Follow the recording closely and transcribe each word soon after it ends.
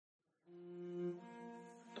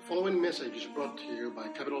following message is brought to you by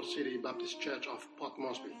Capital City Baptist Church of Port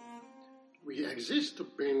Moresby. We exist to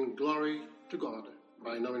bring glory to God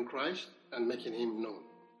by knowing Christ and making Him known.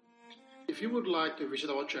 If you would like to visit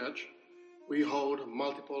our church, we hold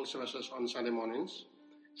multiple services on Sunday mornings,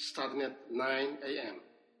 starting at 9 a.m.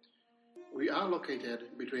 We are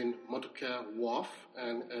located between Motueka Wharf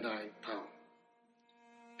and Edai Town.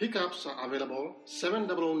 Pickups are available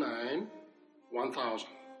 709-1000.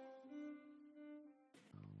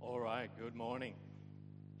 All right, good morning.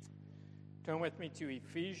 Turn with me to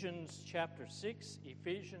Ephesians chapter 6.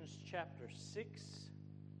 Ephesians chapter 6.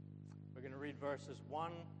 We're going to read verses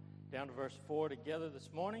 1 down to verse 4 together this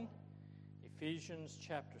morning. Ephesians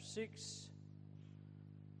chapter 6,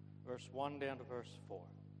 verse 1 down to verse 4.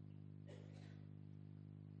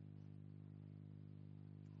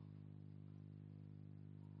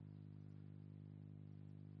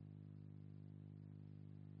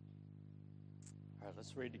 All right,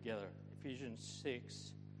 let's read together. Ephesians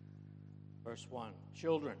 6, verse 1.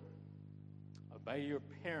 Children, obey your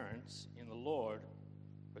parents in the Lord,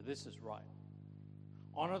 for this is right.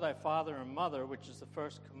 Honor thy father and mother, which is the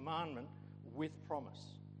first commandment, with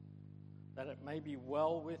promise, that it may be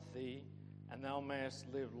well with thee, and thou mayest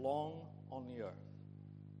live long on the earth.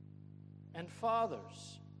 And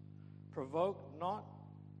fathers, provoke not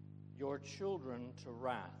your children to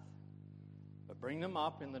wrath, but bring them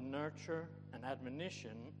up in the nurture and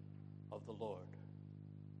admonition of the Lord.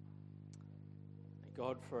 Thank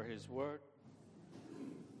God for His word.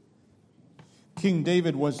 King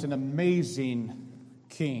David was an amazing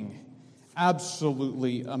king,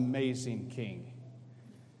 absolutely amazing king.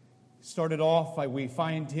 Started off, we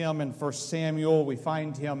find him in 1 Samuel, we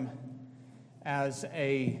find him as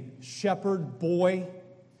a shepherd boy,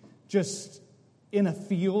 just in a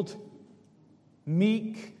field,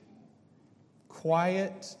 meek,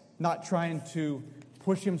 quiet, not trying to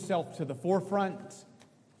push himself to the forefront.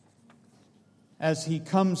 As he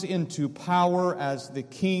comes into power as the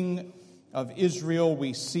king of Israel,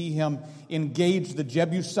 we see him engage the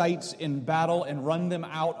Jebusites in battle and run them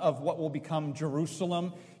out of what will become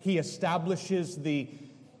Jerusalem. He establishes the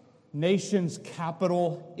nation's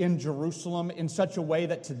capital in Jerusalem in such a way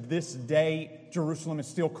that to this day, Jerusalem is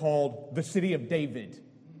still called the city of David.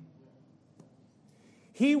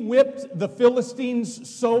 He whipped the Philistines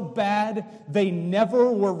so bad they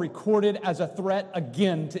never were recorded as a threat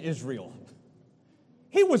again to Israel.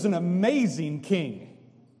 He was an amazing king.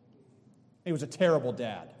 He was a terrible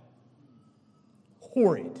dad.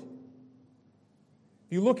 Horrid.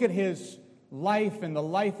 If you look at his life and the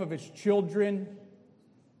life of his children,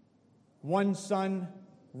 one son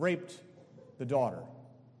raped the daughter.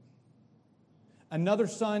 Another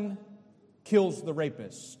son kills the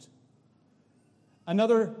rapist.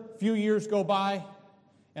 Another few years go by,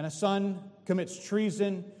 and a son commits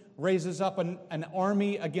treason, raises up an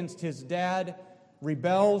army against his dad,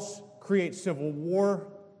 rebels, creates civil war,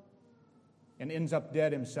 and ends up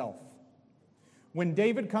dead himself. When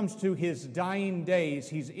David comes to his dying days,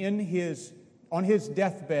 he's on his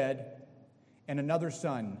deathbed, and another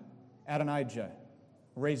son, Adonijah,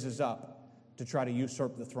 raises up to try to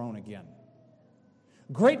usurp the throne again.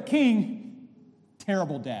 Great king,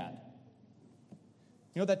 terrible dad.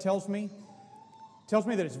 You know what that tells me? It tells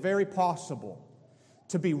me that it's very possible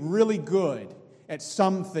to be really good at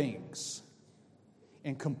some things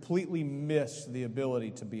and completely miss the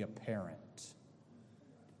ability to be a parent.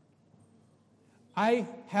 I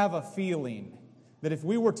have a feeling that if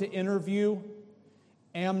we were to interview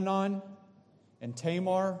Amnon and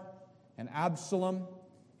Tamar and Absalom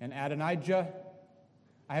and Adonijah,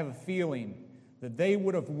 I have a feeling that they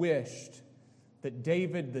would have wished that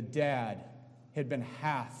David the dad had been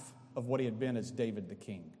half of what he had been as David the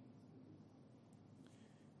king.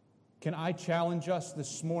 Can I challenge us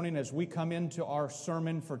this morning as we come into our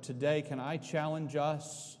sermon for today? Can I challenge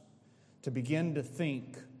us to begin to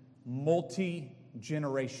think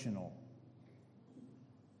multi-generational?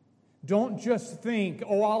 Don't just think,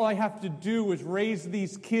 all I have to do is raise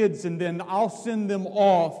these kids and then I'll send them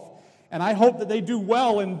off and I hope that they do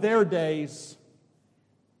well in their days.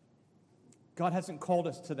 God hasn't called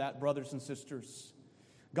us to that, brothers and sisters.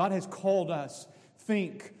 God has called us,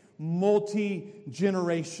 think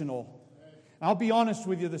multi-generational. I'll be honest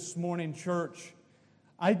with you this morning, church.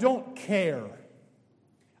 I don't care.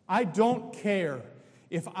 I don't care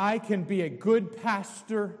if I can be a good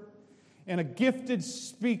pastor and a gifted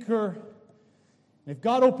speaker. And if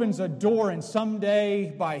God opens a door and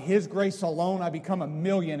someday, by His grace alone, I become a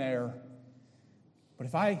millionaire. But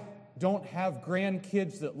if I don't have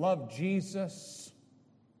grandkids that love Jesus,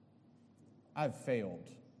 I've failed.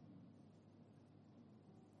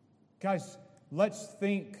 Guys, let's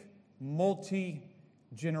think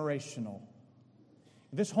multi-generational.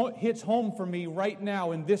 This hits home for me right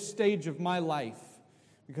now in this stage of my life.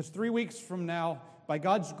 Because 3 weeks from now, by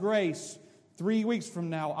God's grace, 3 weeks from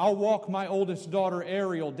now, I'll walk my oldest daughter,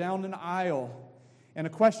 Ariel, down an aisle. And a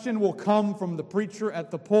question will come from the preacher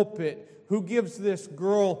at the pulpit. Who gives this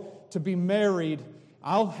girl to be married?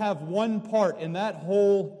 I'll have one part in that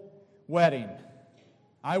whole wedding.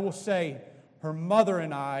 I will say, her mother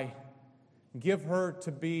and I give her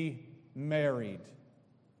to be married.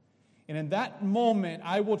 And in that moment,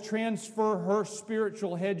 I will transfer her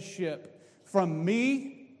spiritual headship from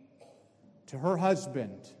me to her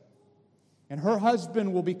husband. And her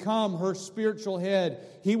husband will become her spiritual head.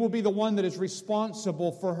 He will be the one that is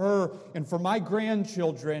responsible for her and for my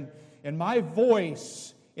grandchildren. And my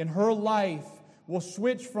voice in her life will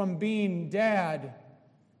switch from being dad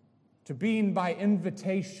to being by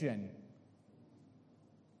invitation.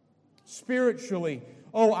 Spiritually,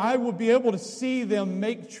 I will be able to see them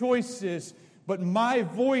make choices, but my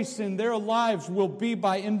voice in their lives will be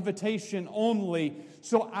by invitation only.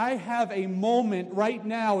 So I have a moment right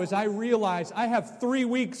now as I realize I have 3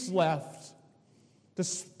 weeks left to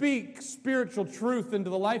speak spiritual truth into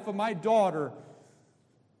the life of my daughter.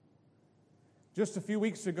 Just a few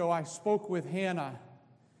weeks ago, I spoke with Hannah.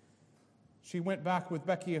 She went back with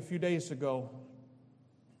Becky a few days ago.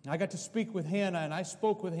 I got to speak with Hannah, and I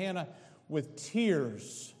spoke with Hannah with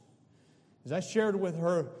tears as I shared with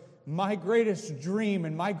her my greatest dream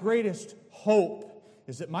and my greatest hope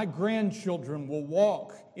is that my grandchildren will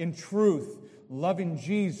walk in truth, loving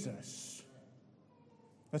Jesus.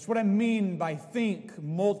 That's what I mean by think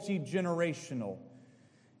multi-generational.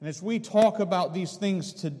 And as we talk about these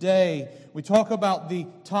things today, we talk about the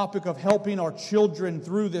topic of helping our children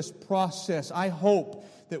through this process. I hope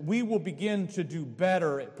that we will begin to do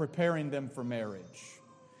better at preparing them for marriage.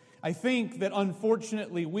 I think that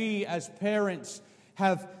unfortunately we as parents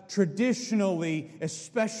have traditionally,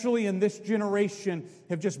 especially in this generation,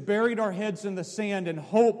 have just buried our heads in the sand and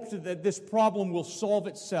hoped that this problem will solve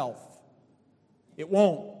itself. It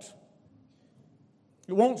won't.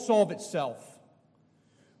 It won't solve itself.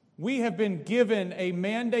 We have been given a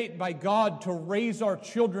mandate by God to raise our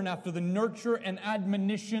children after the nurture and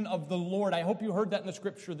admonition of the Lord. I hope you heard that in the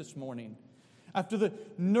scripture this morning. After the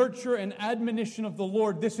nurture and admonition of the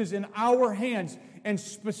Lord, this is in our hands. And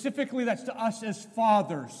specifically, that's to us as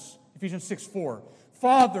fathers. Ephesians 6:4.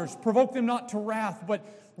 Fathers, provoke them not to wrath, but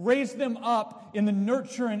raise them up in the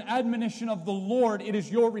nurture and admonition of the Lord. It is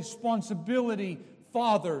your responsibility,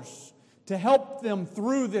 fathers, to help them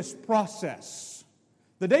through this process.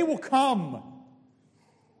 The day will come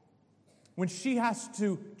when she has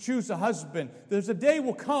to choose a husband. There's a day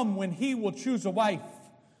will come when he will choose a wife.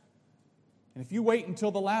 And if you wait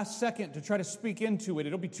until the last second to try to speak into it,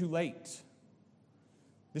 it'll be too late.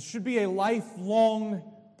 This should be a lifelong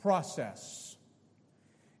process.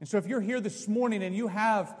 And so if you're here this morning and you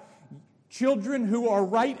have children who are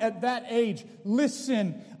right at that age,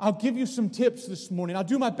 listen, I'll give you some tips this morning. I'll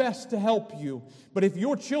do my best to help you. But if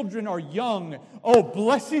your children are young,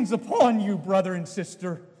 blessings upon you, brother and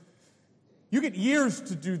sister. You get years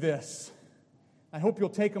to do this. I hope you'll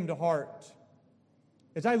take them to heart.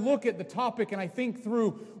 As I look at the topic and I think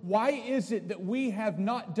through, why is it that we have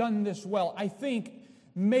not done this well? I think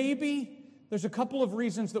maybe there's a couple of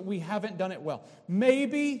reasons that we haven't done it well.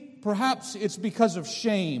 Maybe, perhaps it's because of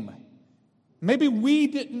shame. Maybe we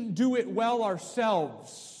didn't do it well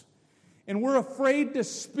ourselves. And we're afraid to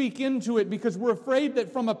speak into it because we're afraid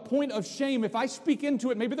that from a point of shame, if I speak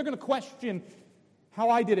into it, maybe they're going to question how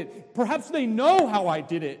I did it. Perhaps they know how I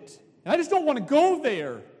did it. And I just don't want to go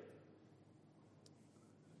there.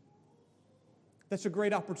 That's a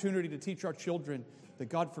great opportunity to teach our children that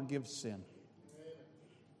God forgives sin.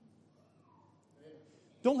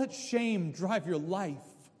 Don't let shame drive your life.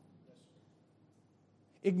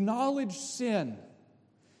 Acknowledge sin.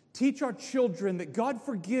 Teach our children that God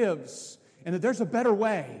forgives and that there's a better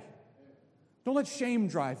way. Don't let shame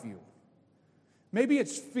drive you. Maybe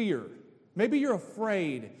it's fear. Maybe you're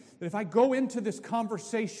afraid that if I go into this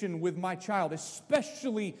conversation with my child,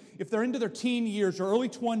 especially if they're into their teen years or early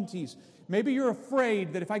 20s, maybe you're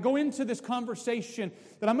afraid that if I go into this conversation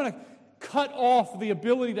that I'm going to cut off the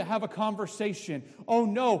ability to have a conversation. Oh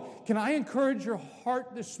no, can I encourage your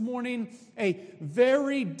heart this morning? A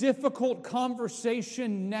very difficult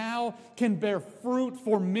conversation now can bear fruit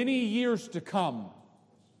for many years to come.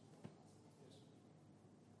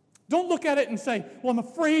 Don't look at it and say, well, I'm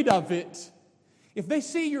afraid of it. If they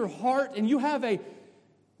see your heart and you have a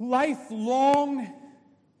lifelong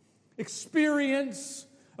experience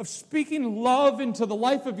of speaking love into the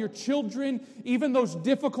life of your children, even those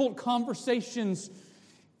difficult conversations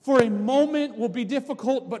for a moment will be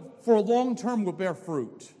difficult, but for a long term will bear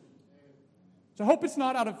fruit. So I hope it's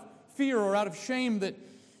not out of fear or out of shame that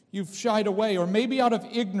you've shied away, or maybe out of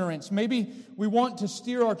ignorance. Maybe we want to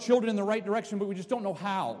steer our children in the right direction, but we just don't know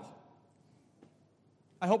how.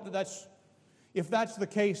 I hope if that's the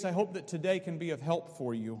case, I hope that today can be of help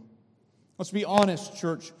for you. Let's be honest,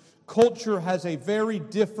 church. Culture has a very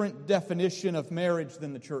different definition of marriage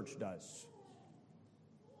than the church does.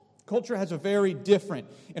 Culture has a very different,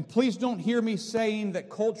 and please don't hear me saying that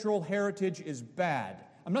cultural heritage is bad.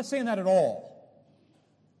 I'm not saying that at all.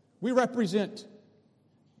 We represent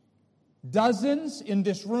dozens in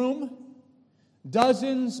this room,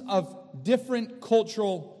 dozens of different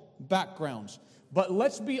cultural backgrounds. But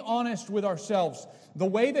let's be honest with ourselves. The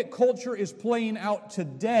way that culture is playing out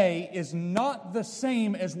today is not the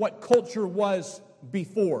same as what culture was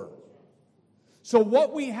before. So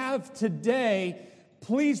what we have today,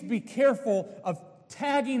 please be careful of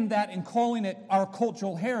tagging that and calling it our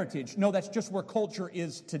cultural heritage. No, that's just where culture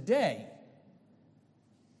is today.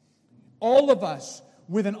 All of us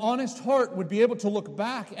with an honest heart would be able to look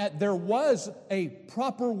back at there was a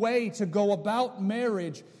proper way to go about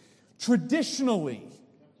marriage traditionally.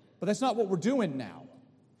 But that's not what we're doing now.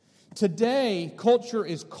 Today, culture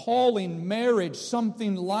is calling marriage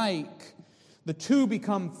something like the two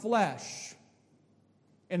become flesh.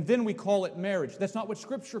 And then we call it marriage. That's not what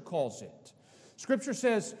Scripture calls it. Scripture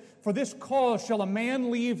says, "For this cause shall a man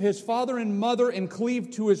leave his father and mother and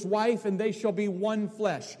cleave to his wife, and they shall be one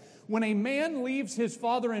flesh." When a man leaves his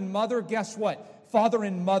father and mother, guess what? Father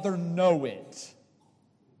and mother know it.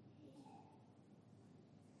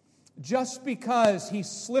 Just because he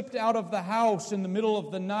slipped out of the house in the middle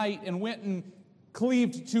of the night and went and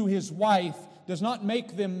cleaved to his wife does not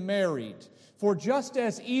make them married. For just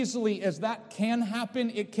as easily as that can happen,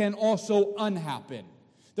 it can also unhappen.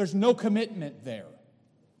 There's no commitment there.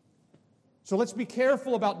 So let's be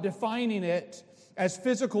careful about defining it as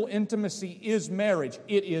physical intimacy is marriage.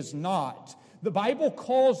 It is not. The Bible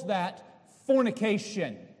calls that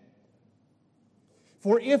fornication.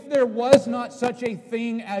 For if there was not such a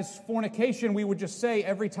thing as fornication, we would just say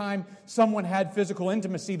every time someone had physical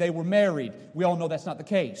intimacy, they were married. We all know that's not the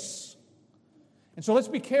case. And so let's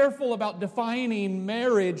be careful about defining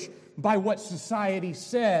marriage by what society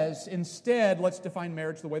says. Instead, let's define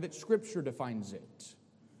marriage the way that Scripture defines it.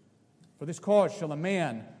 For this cause shall a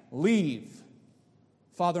man leave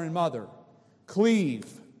father and mother,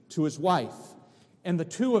 cleave to his wife, and the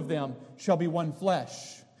two of them shall be one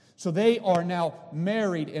flesh. So they are now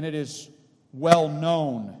married, and it is well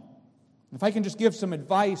known. If I can just give some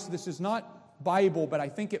advice, this is not Bible, but I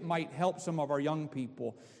think it might help some of our young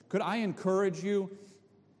people. Could I encourage you,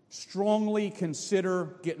 strongly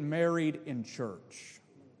consider getting married in church?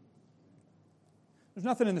 There's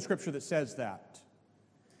nothing in the Scripture that says that.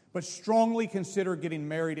 But strongly consider getting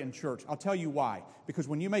married in church. I'll tell you why. Because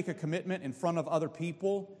when you make a commitment in front of other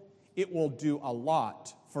people, it will do a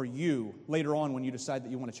lot for you later on when you decide that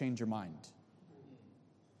you want to change your mind.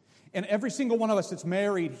 And every single one of us that's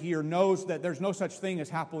married here knows that there's no such thing as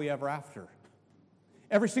happily ever after.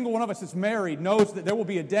 Every single one of us that's married knows that there will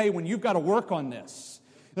be a day when you've got to work on this.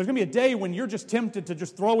 There's going to be a day when you're just tempted to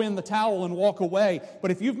just throw in the towel and walk away.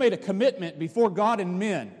 But if you've made a commitment before God and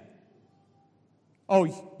men,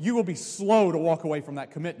 you will be slow to walk away from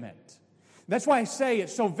that commitment. That's why I say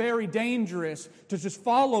it's so very dangerous to just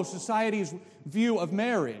follow society's view of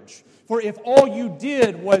marriage. For if all you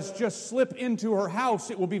did was just slip into her house,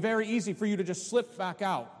 it will be very easy for you to just slip back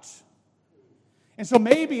out. And so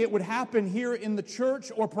maybe it would happen here in the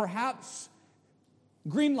church, or perhaps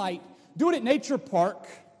Greenlight. Do it at Nature Park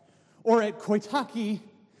or at Koitaki,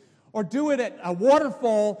 or do it at a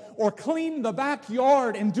waterfall, or clean the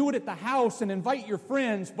backyard and do it at the house and invite your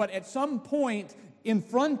friends. But at some point, in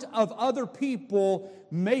front of other people,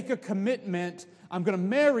 make a commitment. I'm going to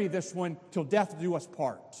marry this one till death do us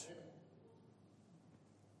part.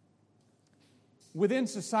 Within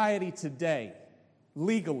society today,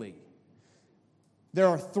 legally, there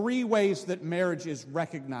are 3 ways that marriage is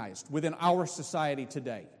recognized within our society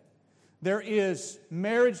today. There is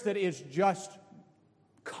marriage that is just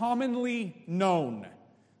commonly known.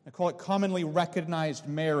 I call it commonly recognized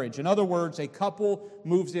marriage. In other words, a couple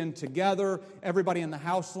moves in together, everybody in the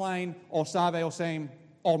house line, all sabe, all same,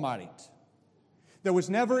 all married. There was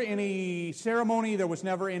never any ceremony, there was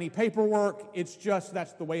never any paperwork, it's just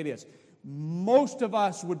that's the way it is. Most of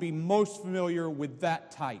us would be most familiar with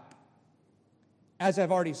that type. As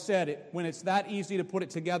I've already said, when it's that easy to put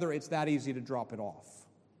it together, it's that easy to drop it off.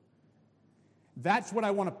 That's what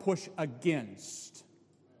I want to push against.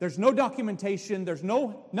 There's no documentation. There's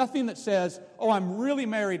nothing that says, oh, I'm really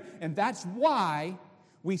married. And that's why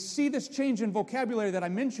we see this change in vocabulary that I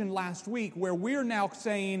mentioned last week, where we're now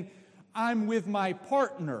saying, I'm with my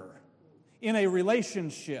partner in a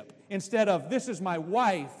relationship, instead of, this is my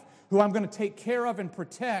wife who I'm going to take care of and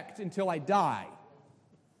protect until I die.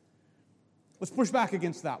 Let's push back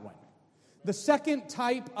against that one. The second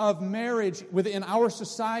type of marriage within our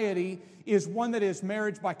society is one that is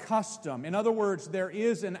marriage by custom. In other words, there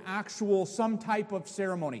is some type of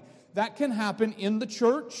ceremony. That can happen in the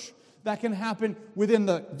church. That can happen within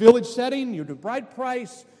the village setting. You do bride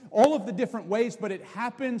price, all of the different ways, but it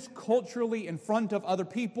happens culturally in front of other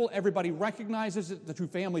people. Everybody recognizes it. The two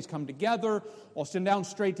families come together. All sit down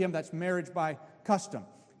straight to him. That's marriage by custom.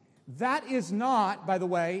 That is not, by the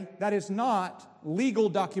way, that is not legal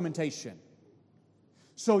documentation.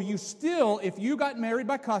 So you still, if you got married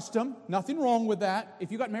by custom, nothing wrong with that.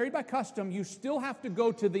 If you got married by custom, you still have to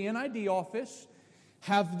go to the NID office,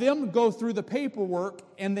 have them go through the paperwork,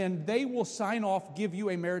 and then they will sign off, give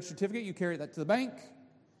you a marriage certificate. You carry that to the bank,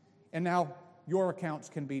 and now your accounts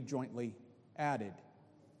can be jointly added.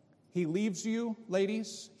 He leaves you,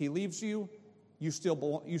 ladies, he leaves you, you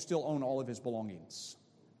still own all of his belongings.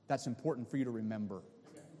 That's important for you to remember.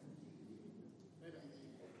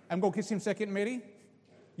 I'm going to kiss him second, Mary.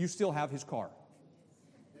 You still have his car.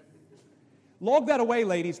 Log that away,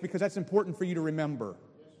 ladies, because that's important for you to remember.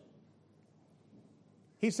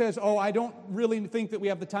 He says, oh, I don't really think that we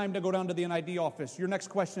have the time to go down to the NID office. Your next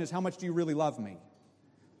question is, how much do you really love me?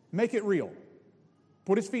 Make it real.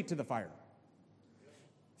 Put his feet to the fire.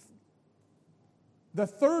 The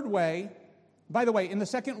third way, by the way, in the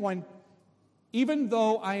second one, even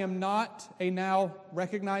though I am not a now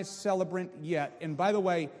recognized celebrant yet, and by the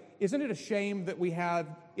way, isn't it a shame that we have,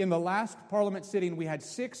 in the last Parliament sitting, we had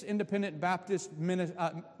 6 independent Baptist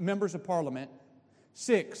members of Parliament,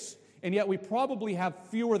 6, and yet we probably have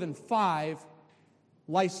fewer than 5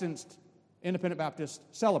 licensed independent Baptist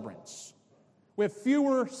celebrants. We have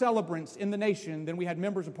fewer celebrants in the nation than we had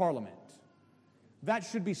members of Parliament. That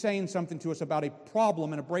should be saying something to us about a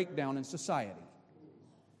problem and a breakdown in society.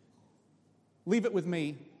 Leave it with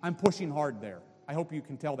me. I'm pushing hard there. I hope you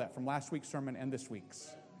can tell that from last week's sermon and this week's.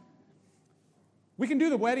 We can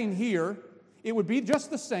do the wedding here. It would be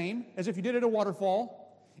just the same as if you did it at a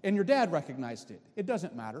waterfall and your dad recognized it. It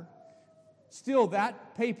doesn't matter. Still,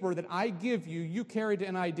 that paper that I give you, you carry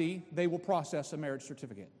to NID, they will process a marriage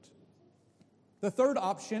certificate. The third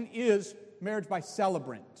option is marriage by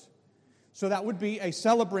celebrant. So that would be a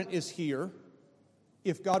celebrant is here.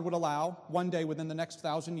 If God would allow, one day within the next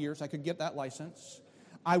 1,000 years, I could get that license.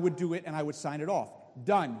 I would do it and I would sign it off.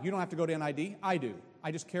 Done. You don't have to go to NID. I do.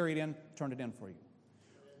 I just carry it in, turn it in for you.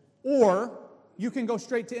 Or you can go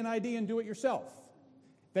straight to NID and do it yourself.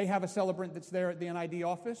 They have a celebrant that's there at the NID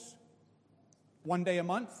office. One day a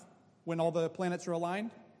month, when all the planets are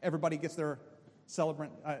aligned, everybody gets their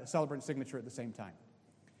celebrant signature at the same time.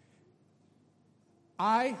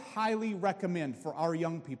 I highly recommend for our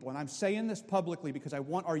young people, and I'm saying this publicly because I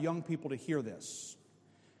want our young people to hear this.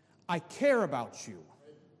 I care about you.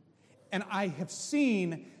 And I have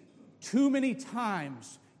seen too many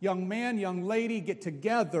times young man, young lady get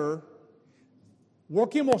together,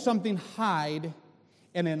 working while something hide,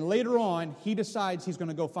 and then later on he decides he's going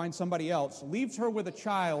to go find somebody else, leaves her with a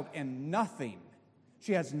child and nothing.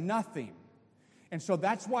 She has nothing. And so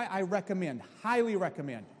that's why I recommend, highly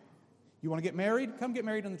recommend, you want to get married? Come get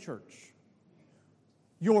married in the church.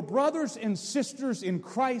 Your brothers and sisters in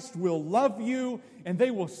Christ will love you, and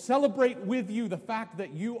they will celebrate with you the fact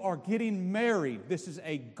that you are getting married. This is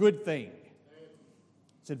a good thing.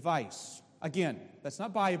 It's advice. Again, that's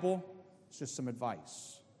not Bible. It's just some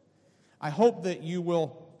advice. I hope that you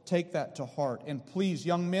will take that to heart. And please,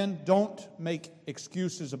 young men, don't make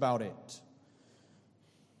excuses about it.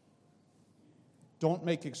 Don't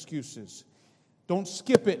make excuses. Don't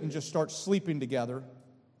skip it and just start sleeping together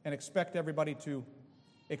and expect everybody to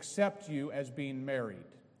accept you as being married.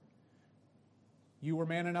 You were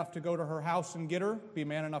man enough to go to her house and get her. Be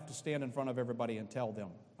man enough to stand in front of everybody and tell them,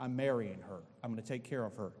 I'm marrying her. I'm going to take care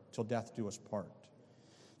of her till death do us part.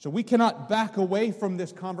 So we cannot back away from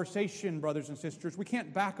this conversation, brothers and sisters. We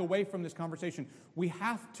can't back away from this conversation. We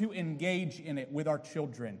have to engage in it with our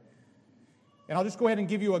children. And I'll just go ahead and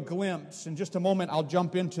give you a glimpse. In just a moment, I'll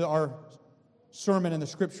jump into our sermon and the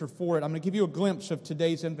scripture for it. I'm going to give you a glimpse of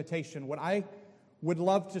today's invitation. What I would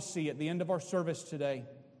love to see at the end of our service today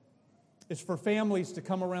is for families to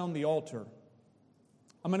come around the altar.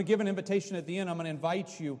 I'm going to give an invitation at the end. I'm going to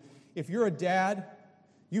invite you. If you're a dad,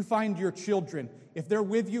 you find your children. If they're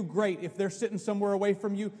with you, great. If they're sitting somewhere away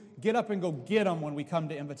from you, get up and go get them when we come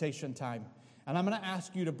to invitation time. And I'm going to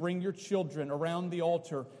ask you to bring your children around the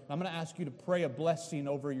altar. And I'm going to ask you to pray a blessing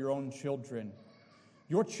over your own children.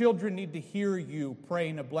 Your children need to hear you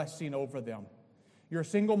praying a blessing over them. You're a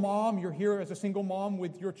single mom. You're here as a single mom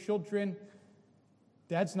with your children.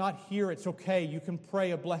 Dad's not here. It's okay. You can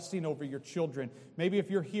pray a blessing over your children. Maybe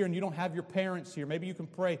if you're here and you don't have your parents here, maybe you can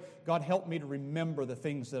pray, God, help me to remember the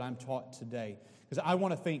things that I'm taught today. Because I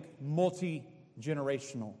want to think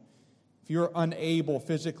multi-generational. If you're unable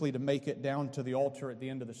physically to make it down to the altar at the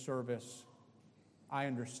end of the service, I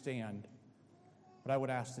understand. But I would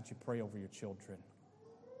ask that you pray over your children.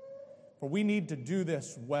 For we need to do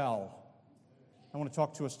this well. I want to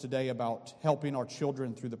talk to us today about helping our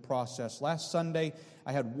children through the process. Last Sunday,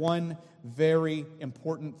 I had one very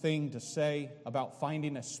important thing to say about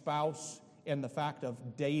finding a spouse and the fact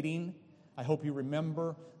of dating. I hope you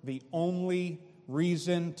remember the only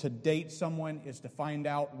reason to date someone is to find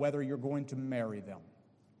out whether you're going to marry them.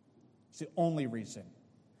 It's the only reason.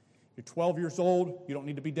 You're 12 years old, you don't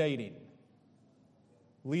need to be dating.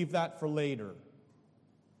 Leave that for later.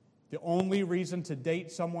 The only reason to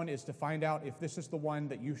date someone is to find out if this is the one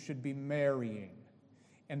that you should be marrying.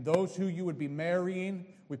 And those who you would be marrying,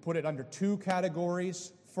 we put it under two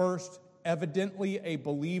categories. First, evidently a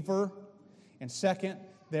believer. And second,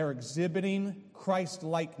 they're exhibiting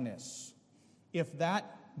Christ-likeness. If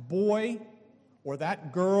that boy or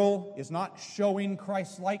that girl is not showing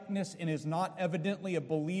Christ-likeness and is not evidently a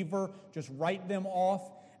believer, just write them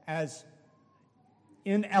off as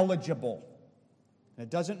ineligible. And it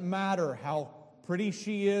doesn't matter how pretty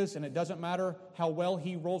she is, and it doesn't matter how well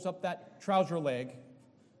he rolls up that trouser leg.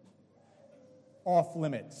 Off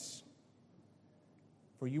limits.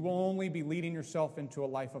 For you will only be leading yourself into a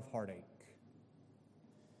life of heartache.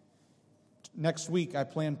 Next week, I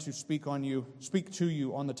plan to speak to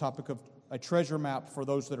you on the topic of a treasure map for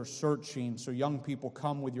those that are searching. So young people,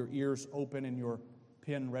 come with your ears open and your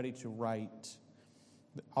pen ready to write.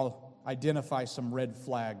 I'll identify some red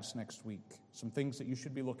flags next week, some things that you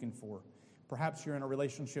should be looking for. Perhaps you're in a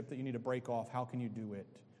relationship that you need to break off. How can you do it?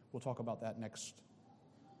 We'll talk about that next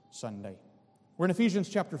Sunday. We're in Ephesians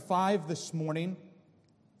chapter 5 this morning.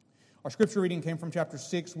 Our scripture reading came from chapter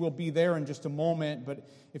 6. We'll be there in just a moment. But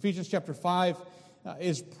Ephesians chapter 5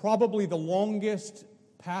 is probably the longest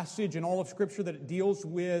passage in all of Scripture that it deals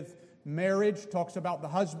with marriage. Talks about the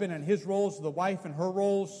husband and his roles, the wife and her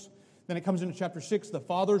roles. Then it comes into chapter 6, the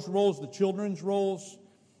father's roles, the children's roles.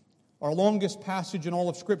 Our longest passage in all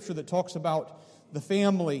of Scripture that talks about the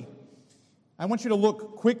family. I want you to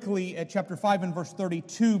look quickly at chapter 5 and verse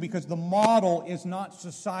 32 because the model is not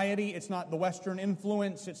society, it's not the Western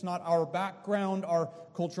influence, it's not our background, our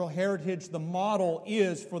cultural heritage. The model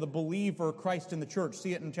is for the believer, Christ in the church.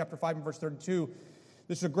 See it in chapter 5 and verse 32.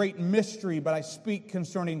 This is a great mystery, but I speak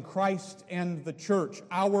concerning Christ and the church.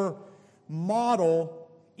 Our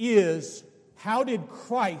model is, how did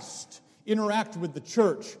Christ interact with the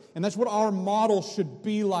church? And that's what our model should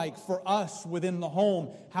be like for us within the home.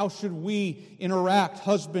 How should we interact,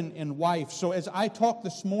 husband and wife? So as I talk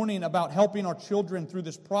this morning about helping our children through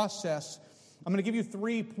this process, I'm going to give you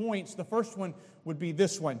 3 points. The first one would be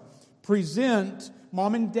this one. Present,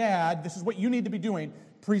 mom and dad, this is what you need to be doing.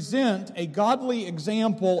 Present a godly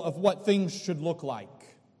example of what things should look like.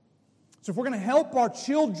 So if we're going to help our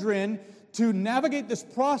children to navigate this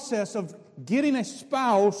process of getting a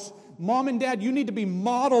spouse, mom and dad, you need to be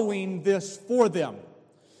modeling this for them.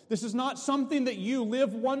 This is not something that you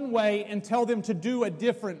live one way and tell them to do a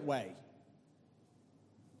different way.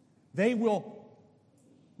 They will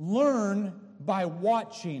learn by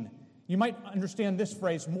watching. You might understand this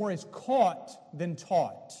phrase, more is caught than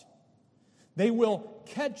taught. They will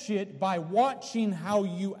catch it by watching how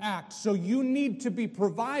you act. So you need to be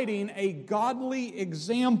providing a godly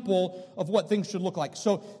example of what things should look like.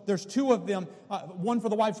 So there's 2 of them, one for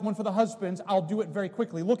the wives, one for the husbands. I'll do it very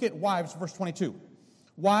quickly. Look at wives, verse 22.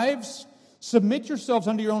 Wives, submit yourselves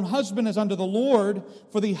unto your own husband as unto the Lord,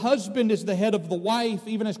 for the husband is the head of the wife,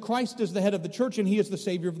 even as Christ is the head of the church, and he is the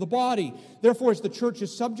Savior of the body. Therefore, as the church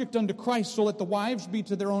is subject unto Christ, so let the wives be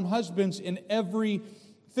to their own husbands in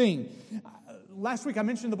everything. Last week I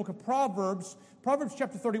mentioned the book of Proverbs. Proverbs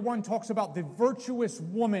chapter 31 talks about the virtuous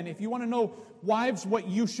woman. If you want to know, wives, what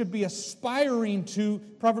you should be aspiring to,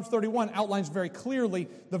 Proverbs 31 outlines very clearly.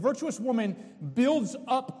 The virtuous woman builds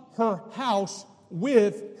up her house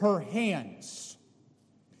with her hands.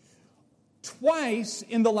 Twice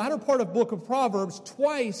in the latter part of book of Proverbs,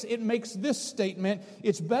 twice it makes this statement: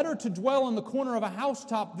 it's better to dwell in the corner of a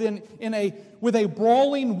housetop than with a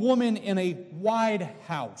brawling woman in a wide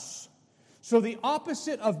house. So the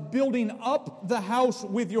opposite of building up the house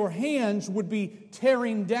with your hands would be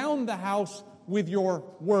tearing down the house with your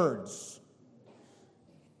words.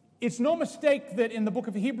 It's no mistake that in the book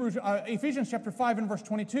of Hebrews, Ephesians chapter 5 and verse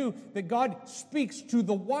 22, that God speaks to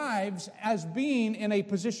the wives as being in a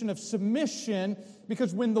position of submission,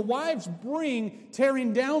 because when the wives bring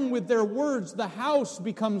tearing down with their words, the house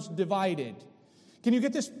becomes divided. Can you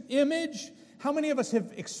get this image? How many of us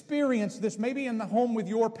have experienced this, maybe in the home with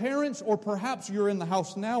your parents, or perhaps you're in the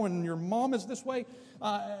house now and your mom is this way?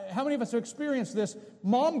 How many of us have experienced this?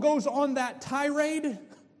 Mom goes on that tirade.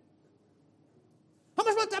 How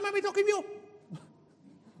much more time am I talking to you?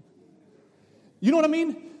 You know what I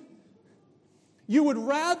mean? You would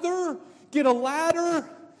rather get a ladder,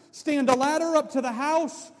 stand a ladder up to the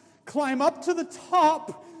house, climb up to the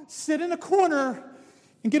top, sit in a corner,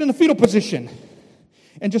 and get in a fetal position,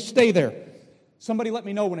 and just stay there. Somebody let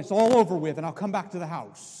me know when it's all over with, and I'll come back to the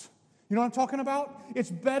house. You know what I'm talking about? It's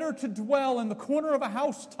better to dwell in the corner of a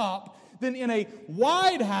housetop than in a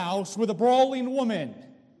wide house with a brawling woman.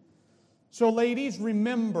 So, ladies,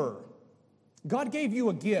 remember, God gave you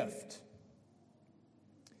a gift.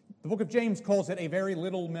 The book of James calls it a very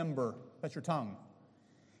little member. That's your tongue.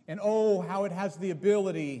 And oh, how it has the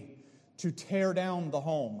ability to tear down the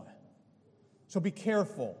home. So be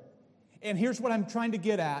careful. And here's what I'm trying to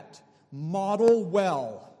get at. Model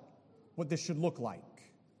well what this should look like.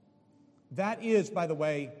 That is, by the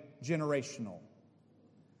way, generational.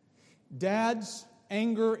 Dad's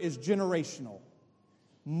anger is generational.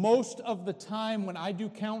 Most of the time when I do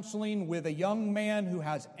counseling with a young man who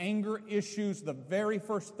has anger issues, the very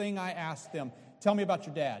first thing I ask them, tell me about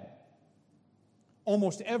your dad.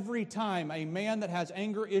 Almost every time a man that has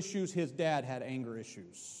anger issues, his dad had anger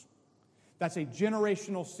issues. That's a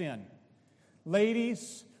generational sin.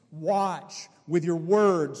 Ladies, watch with your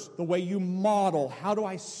words the way you model. How do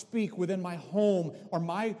I speak within my home? Are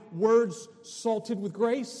my words salted with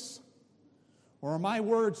grace? Or are my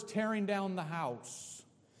words tearing down the house?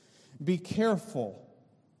 Be careful.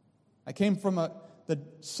 I came from the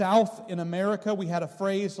South in America. We had a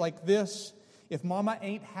phrase like this: if mama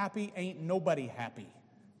ain't happy, ain't nobody happy.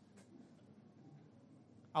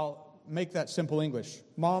 I'll make that simple English.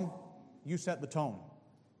 Mom, you set the tone.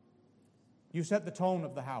 You set the tone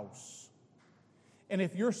of the house. And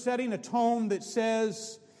if you're setting a tone that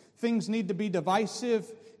says things need to be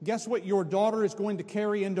divisive, guess what your daughter is going to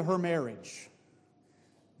carry into her marriage?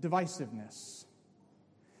 Divisiveness.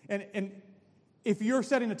 And if you're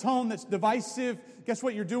setting a tone that's divisive, guess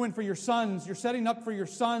what you're doing for your sons? You're setting up for your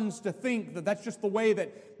sons to think that that's just the way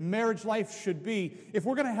that marriage life should be. If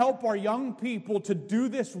we're going to help our young people to do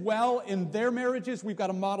this well in their marriages, we've got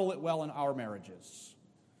to model it well in our marriages.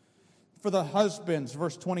 For the husbands,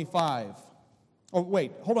 verse 25. Oh,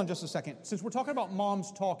 wait, hold on just a second. Since we're talking about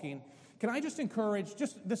moms talking, can I just encourage,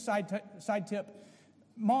 just this side tip,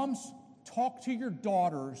 moms, talk to your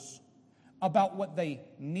daughters about what they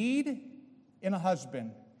need in a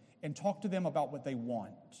husband and talk to them about what they want.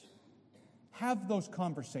 Have those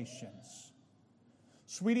conversations.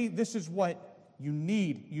 Sweetie, this is what you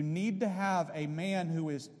need. You need to have a man who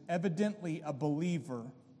is evidently a believer,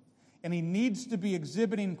 and he needs to be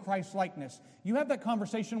exhibiting Christ-likeness. You have that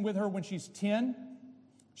conversation with her when she's 10,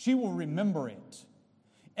 she will remember it.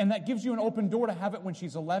 And that gives you an open door to have it when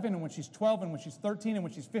she's 11, and when she's 12, and when she's 13, and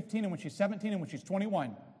when she's 15, and when she's 17, and when she's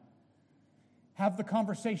 21. Have the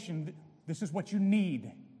conversation. This is what you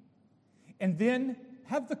need. And then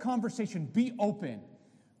have the conversation. Be open.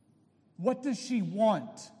 What does she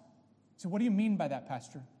want? So what do you mean by that,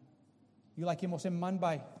 Pastor? You like him a man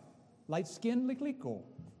by light skin likliko,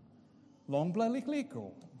 long blood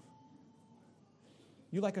likliko.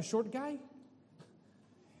 You like a short guy?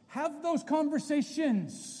 Have those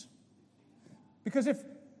conversations. Because if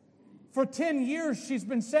for 10 years she's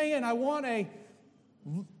been saying, I want a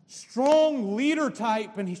strong leader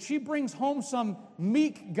type, and she brings home some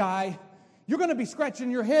meek guy, you're going to be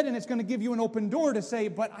scratching your head, and it's going to give you an open door to say,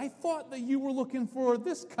 but I thought that you were looking for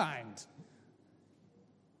this kind.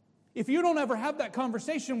 If you don't ever have that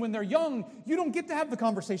conversation when they're young, you don't get to have the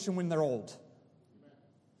conversation when they're old.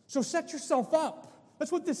 So set yourself up.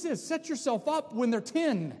 That's what this is. Set yourself up when they're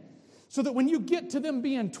 10, so that when you get to them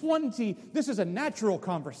being 20, this is a natural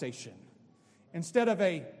conversation instead of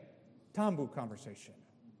a tambu conversation.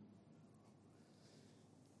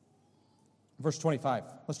 Verse 25,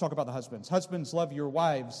 let's talk about the husbands. Husbands, love your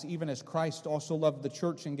wives, even as Christ also loved the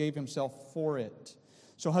church and gave himself for it.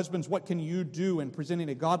 So husbands, what can you do in presenting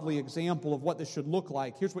a godly example of what this should look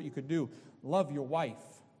like? Here's what you could do. Love your wife.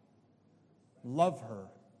 Love her.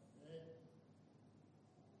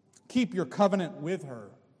 Keep your covenant with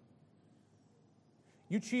her.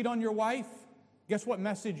 You cheat on your wife, guess what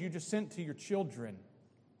message you just sent to your children?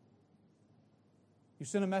 You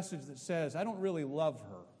sent a message that says, I don't really love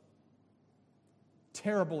her.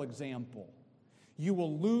 terrible example. You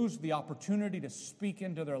will lose the opportunity to speak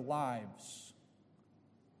into their lives.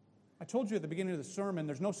 I told you at the beginning of the sermon,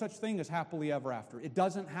 there's no such thing as happily ever after. It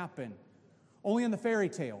doesn't happen. Only in the fairy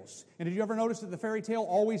tales. And did you ever notice that the fairy tale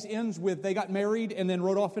always ends with they got married and then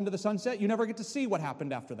rode off into the sunset? You never get to see what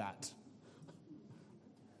happened after that.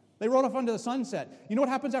 They rode off into the sunset. You know what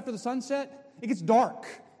happens after the sunset? It gets dark.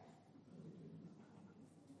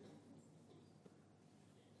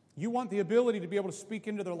 You want the ability to be able to speak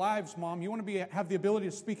into their lives, Mom. You want to have the ability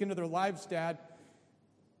to speak into their lives, Dad.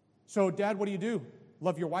 So, Dad, what do?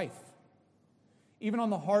 Love your wife. Even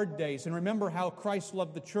on the hard days. And remember how Christ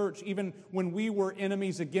loved the church. Even when we were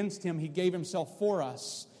enemies against Him, He gave Himself for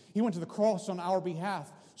us. He went to the cross on our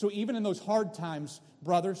behalf. So even in those hard times,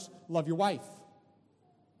 brothers, love your wife.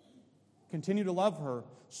 Continue to love her.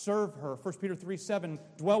 Serve her. 1 Peter 3:7,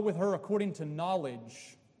 dwell with her according to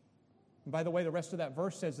knowledge. And by the way, the rest of that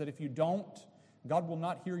verse says that if you don't, God will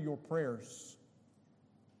not hear your prayers.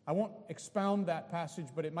 I won't expound that passage,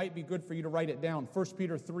 but it might be good for you to write it down. 1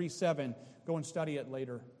 Peter 3:7. Go and study it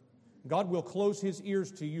later. God will close His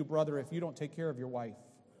ears to you, brother, if you don't take care of your wife.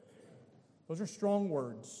 Those are strong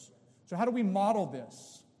words. So how do we model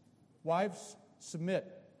this? Wives,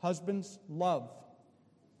 submit. Husbands, love.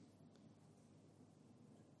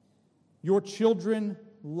 Your children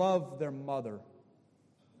love their mother.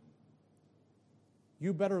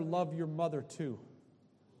 You better love your mother too.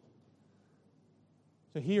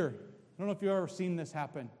 So here, I don't know if you've ever seen this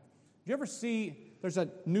happen. Did you ever see there's a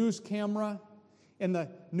news camera and the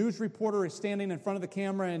news reporter is standing in front of the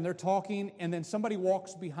camera and they're talking and then somebody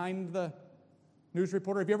walks behind the news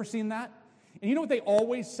reporter? Have you ever seen that? And you know what they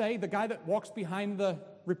always say? The guy that walks behind the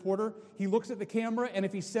reporter, he looks at the camera and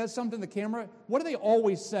if he says something to the camera, what do they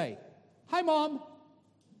always say? Hi, Mom.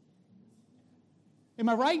 Am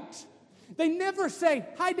I right? They never say,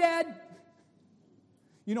 hi, Dad.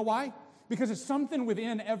 You know why? Because it's something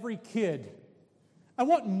within every kid. I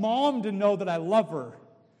want Mom to know that I love her.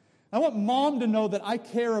 I want Mom to know that I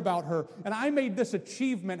care about her. And I made this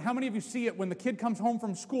achievement. How many of you see it when the kid comes home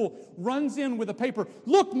from school, runs in with a paper?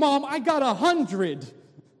 Look, Mom, I got 100.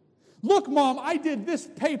 Look, Mom, I did this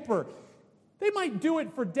paper. They might do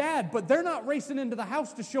it for Dad, but they're not racing into the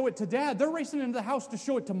house to show it to Dad. They're racing into the house to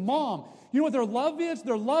show it to Mom. You know what their love is?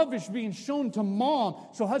 Their love is being shown to Mom.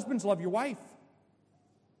 So husbands, love your wife.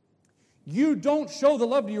 You don't show the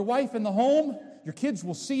love to your wife in the home, your kids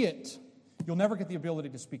will see it. You'll never get the ability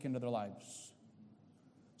to speak into their lives.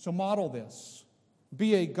 So model this.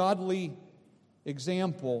 Be a godly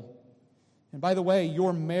example. And by the way,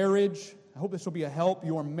 your marriage, I hope this will be a help,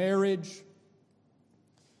 your marriage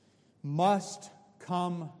must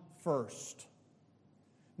come first.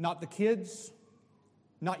 Not the kids,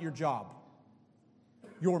 not your job.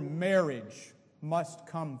 Your marriage must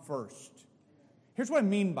come first. Here's what I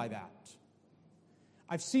mean by that.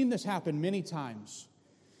 I've seen this happen many times.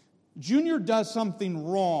 Junior does something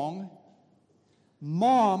wrong.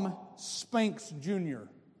 Mom spanks Junior.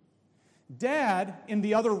 Dad, in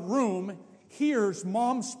the other room, hears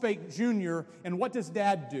Mom spank Junior, and what does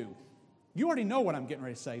Dad do? You already know what I'm getting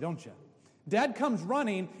ready to say, don't you? Dad comes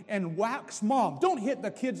running and whacks Mom. Don't hit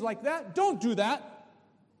the kids like that. Don't do that.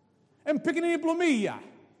 En pequeña plumilla.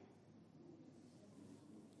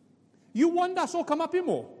 You wanda so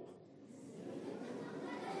kamapimo.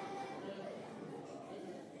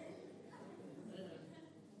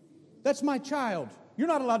 That's my child. You're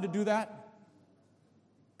not allowed to do that.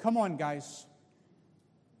 Come on, guys.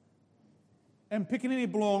 En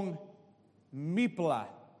pequeña blong mipla.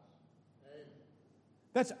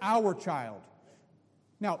 That's our child.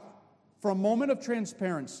 Now, for a moment of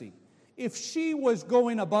transparency, if she was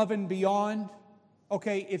going above and beyond,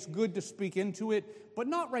 okay, it's good to speak into it, but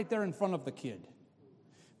not right there in front of the kid.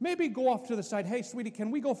 Maybe go off to the side. Hey, sweetie,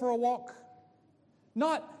 can we go for a walk?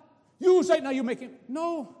 Not, you say, now you make it.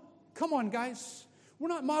 No, come on, guys. We're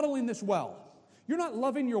not modeling this well. You're not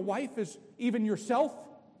loving your wife as even yourself.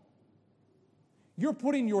 You're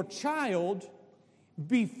putting your child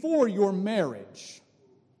before your marriage.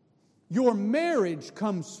 Your marriage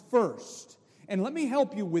comes first. And let me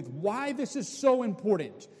help you with why this is so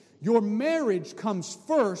important. Your marriage comes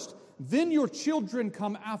first, then your children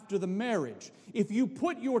come after the marriage. If you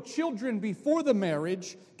put your children before the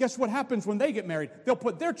marriage, guess what happens when they get married? They'll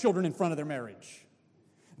put their children in front of their marriage.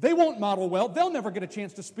 They won't model well. They'll never get a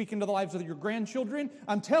chance to speak into the lives of your grandchildren.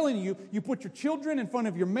 I'm telling you, you put your children in front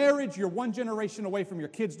of your marriage, you're one generation away from your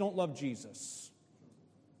kids don't love Jesus.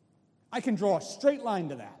 I can draw a straight line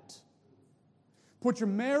to that. Put your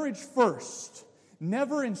marriage first.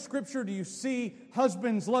 Never in Scripture do you see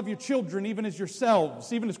husbands love your children even as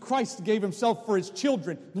yourselves, even as Christ gave Himself for His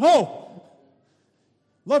children. No!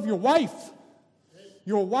 Love your wife.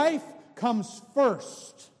 Your wife comes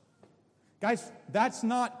first. Guys, that's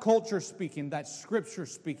not culture speaking, that's Scripture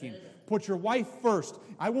speaking. Put your wife first.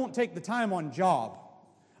 I won't take the time on job.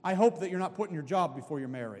 I hope that you're not putting your job before your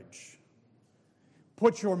marriage.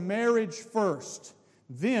 Put your marriage first,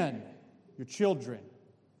 then your children.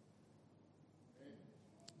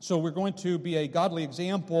 So we're going to be a godly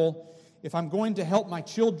example. If I'm going to help my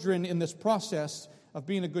children in this process of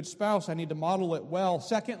being a good spouse, I need to model it well.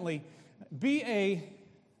 Secondly,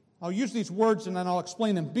 I'll use these words and then I'll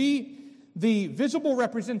explain them. Be the visible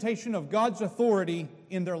representation of God's authority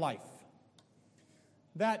in their life.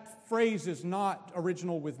 That phrase is not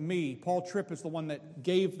original with me. Paul Tripp is the one that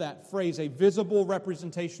gave that phrase, a visible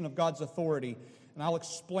representation of God's authority. And I'll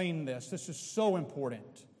explain this. This is so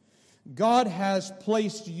important. God has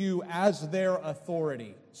placed you as their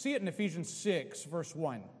authority. See it in Ephesians 6, verse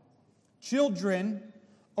 1. Children,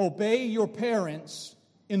 obey your parents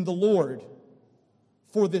in the Lord,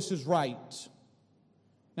 for this is right.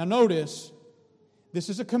 Now notice, this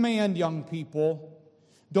is a command, young people.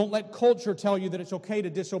 Don't let culture tell you that it's okay to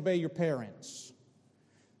disobey your parents.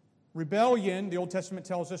 Rebellion, the Old Testament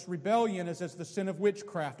tells us, rebellion is as the sin of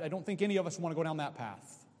witchcraft. I don't think any of us want to go down that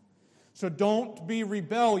path. So don't be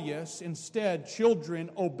rebellious. Instead, children,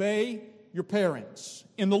 obey your parents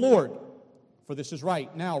in the Lord, for this is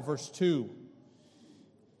right. Now, verse 2.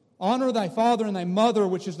 Honor thy father and thy mother,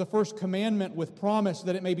 which is the first commandment with promise,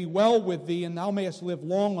 that it may be well with thee, and thou mayest live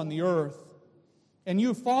long on the earth. And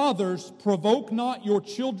you fathers, provoke not your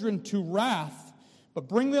children to wrath, but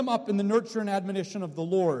bring them up in the nurture and admonition of the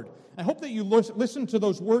Lord. I hope that you listen to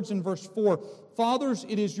those words in verse 4. Fathers,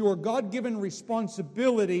 it is your God-given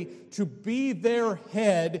responsibility to be their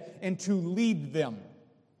head and to lead them.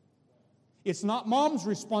 It's not mom's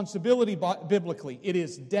responsibility biblically. It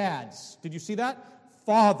is dad's. Did you see that?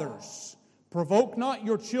 Fathers, provoke not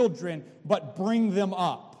your children, but bring them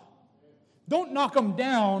up. Don't knock them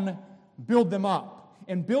down, build them up.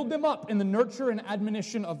 And build them up in the nurture and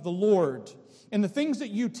admonition of the Lord. And the things that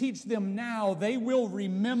you teach them now, they will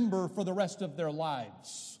remember for the rest of their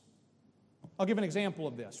lives. I'll give an example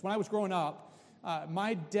of this. When I was growing up,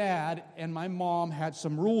 my dad and my mom had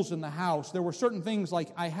some rules in the house. There were certain things like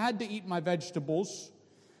I had to eat my vegetables,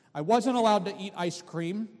 I wasn't allowed to eat ice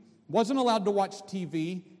cream, wasn't allowed to watch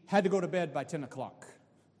TV, had to go to bed by 10 o'clock.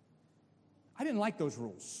 I didn't like those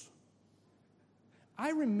rules. I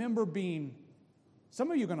remember some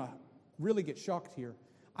of you are going to really get shocked here.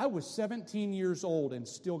 I was 17 years old and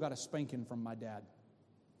still got a spanking from my dad.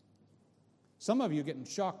 Some of you are getting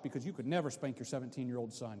shocked because you could never spank your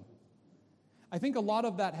 17-year-old son. I think a lot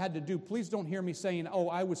of that had to do, please don't hear me saying, oh,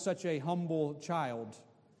 I was such a humble child.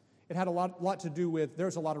 It had a lot to do with,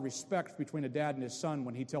 there's a lot of respect between a dad and his son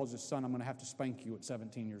when he tells his son, I'm going to have to spank you at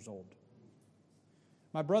 17 years old.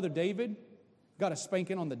 My brother David got a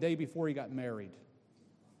spanking on the day before he got married.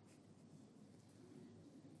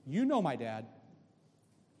 You know my dad.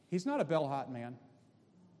 He's not a bellhot man.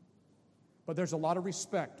 But there's a lot of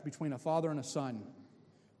respect between a father and a son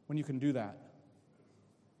when you can do that.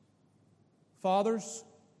 Fathers,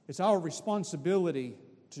 it's our responsibility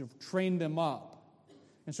to train them up.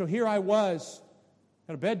 And so here I was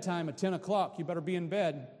at a bedtime at 10 o'clock. You better be in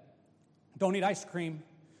bed. Don't eat ice cream.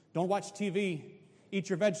 Don't watch TV. Eat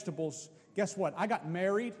your vegetables. Guess what? I got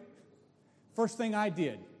married. First thing I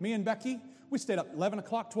did, me and Becky, we stayed up 11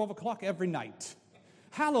 o'clock, 12 o'clock every night.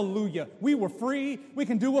 Hallelujah. We were free. We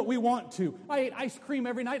can do what we want to. I ate ice cream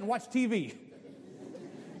every night and watched TV.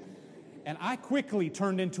 And I quickly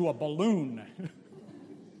turned into a balloon.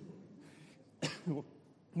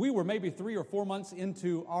 We were maybe 3 or 4 months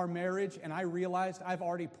into our marriage, and I realized I've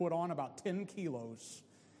already put on about 10 kilos.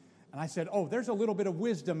 And I said, oh, there's a little bit of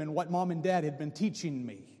wisdom in what Mom and Dad had been teaching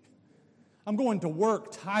me. I'm going to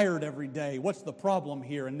work tired every day. What's the problem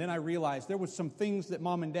here? And then I realized there was some things that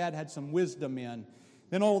Mom and Dad had some wisdom in.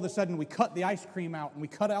 Then all of a sudden we cut the ice cream out and we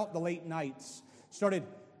cut out the late nights, started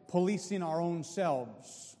policing our own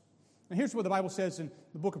selves. And here's what the Bible says in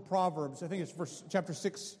the book of Proverbs. I think it's chapter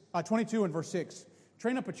 22 and verse 6.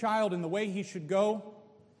 Train up a child in the way he should go,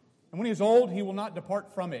 and when he is old, he will not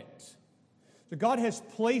depart from it. So God has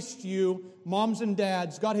placed you, moms and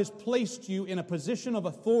dads, God has placed you in a position of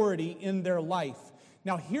authority in their life.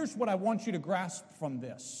 Now, here's what I want you to grasp from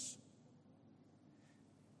this.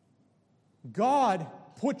 God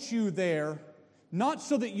put you there not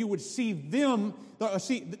so that you would see them,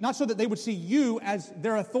 not so that they would see you as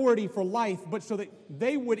their authority for life, but so that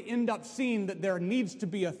they would end up seeing that there needs to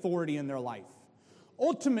be authority in their life.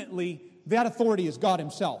 Ultimately, that authority is God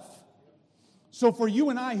Himself. So for you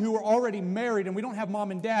and I who are already married and we don't have mom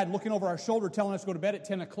and dad looking over our shoulder telling us to go to bed at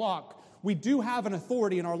 10 o'clock, We do have an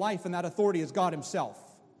authority in our life, and that authority is God Himself.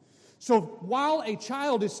 So while a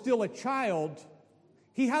child is still a child,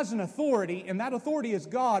 he has an authority, and that authority is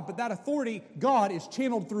God, but that authority, God, is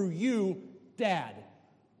channeled through you, Dad.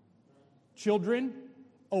 Children,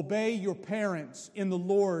 obey your parents in the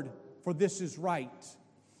Lord, for this is right.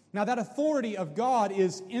 Now, that authority of God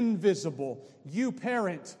is invisible. You,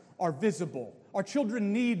 parent, are visible. Our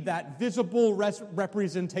children need that visible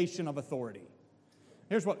representation of authority.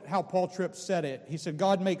 Here's how Paul Tripp said it. He said,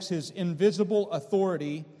 God makes His invisible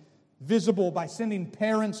authority visible by sending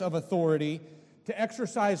parents of authority to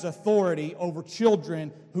exercise authority over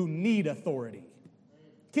children who need authority.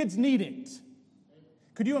 Kids need it.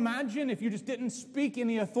 Could you imagine if you just didn't speak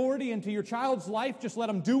any authority into your child's life, just let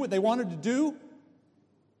them do what they wanted to do?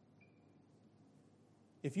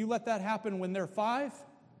 If you let that happen when they're 5,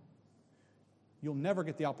 you'll never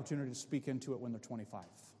get the opportunity to speak into it when they're 25.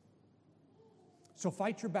 So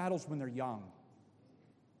fight your battles when they're young.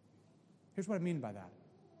 Here's what I mean by that.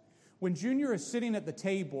 When Junior is sitting at the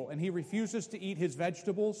table and he refuses to eat his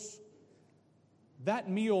vegetables, that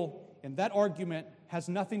meal and that argument has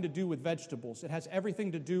nothing to do with vegetables. It has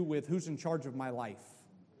everything to do with who's in charge of my life.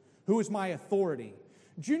 Who is my authority?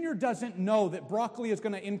 Junior doesn't know that broccoli is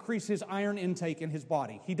going to increase his iron intake in his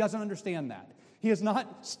body. He doesn't understand that. He has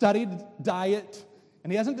not studied diet,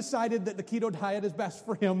 and he hasn't decided that the keto diet is best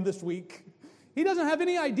for him this week. He doesn't have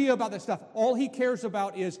any idea about this stuff. All he cares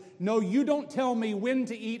about is, no, you don't tell me when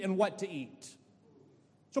to eat and what to eat.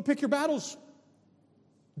 So pick your battles.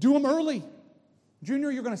 Do them early. Junior,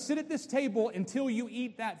 you're going to sit at this table until you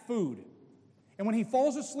eat that food. And when he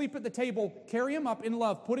falls asleep at the table, carry him up in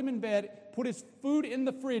love, put him in bed, put his food in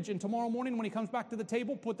the fridge, and tomorrow morning when he comes back to the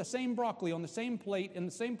table, put the same broccoli on the same plate in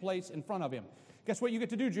the same place in front of him. Guess what you get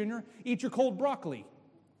to do, Junior? Eat your cold broccoli.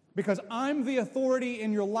 Because I'm the authority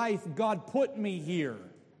in your life. God put me here.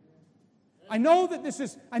 I know that this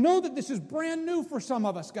is brand new for some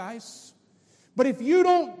of us, guys. But if you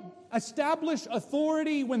don't establish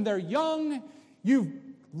authority when they're young, you've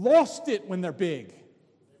lost it when they're big.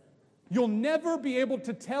 You'll never be able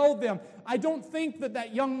to tell them, I don't think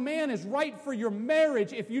that young man is right for your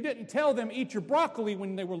marriage if you didn't tell them eat your broccoli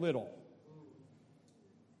when they were little.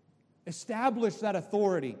 Establish that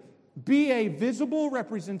authority. Be a visible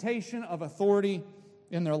representation of authority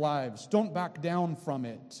in their lives. Don't back down from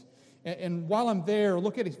it. And while I'm there,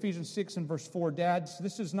 look at Ephesians 6 and verse 4. Dads,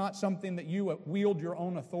 this is not something that you wield your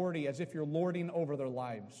own authority as if you're lording over their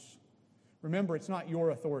lives. Remember, it's not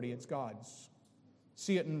your authority, it's God's.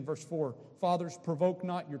 See it in verse 4. Fathers, provoke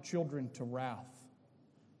not your children to wrath.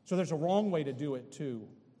 So there's a wrong way to do it too.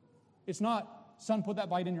 It's not, son, put that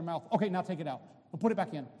bite in your mouth. Okay, now take it out. Well, put it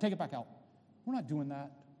back in. Take it back out. We're not doing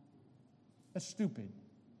that. That's stupid.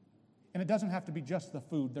 And it doesn't have to be just the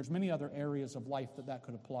food. There's many other areas of life that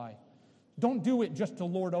could apply. Don't do it just to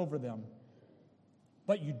lord over them.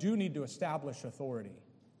 But you do need to establish authority.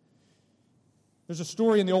 There's a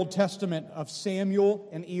story in the Old Testament of Samuel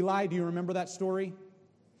and Eli. Do you remember that story?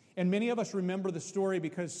 And many of us remember the story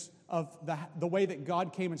because of the way that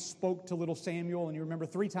God came and spoke to little Samuel. And you remember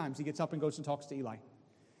 3 times he gets up and goes and talks to Eli.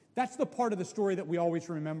 That's the part of the story that we always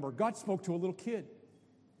remember. God spoke to a little kid.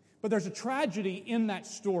 But there's a tragedy in that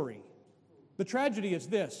story. The tragedy is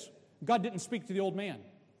this: God didn't speak to the old man.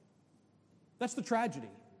 That's the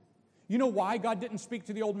tragedy. You know why God didn't speak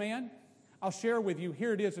to the old man? I'll share with you.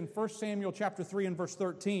 Here it is in 1 Samuel chapter 3 and verse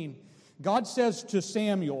 13. God says to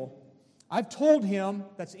Samuel, I've told him,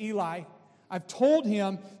 that's Eli, I've told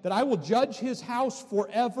him that I will judge his house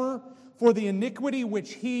forever for the iniquity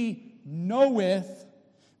which he knoweth,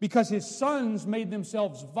 because his sons made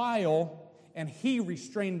themselves vile, and he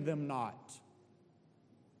restrained them not.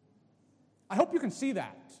 I hope you can see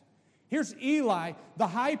that. Here's Eli, the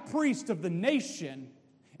high priest of the nation,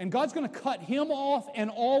 and God's going to cut him off and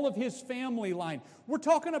all of his family line. We're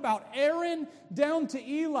talking about Aaron down to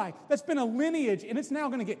Eli. That's been a lineage, and it's now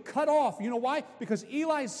going to get cut off. You know why? Because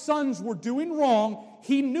Eli's sons were doing wrong.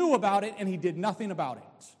 He knew about it, and he did nothing about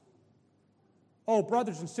it. Oh,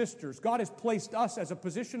 brothers and sisters, God has placed us as a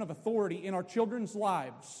position of authority in our children's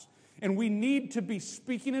lives. And we need to be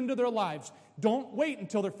speaking into their lives. Don't wait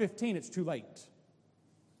until they're 15. It's too late.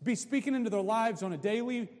 Be speaking into their lives on a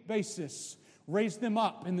daily basis. Raise them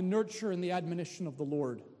up in the nurture and the admonition of the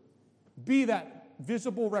Lord. Be that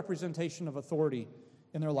visible representation of authority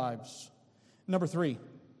in their lives. Number 3.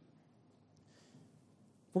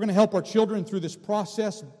 We're going to help our children through this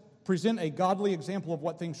process. Present a godly example of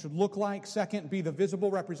what things should look like. Second, be the visible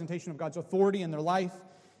representation of God's authority in their life.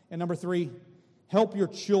 And number 3, help your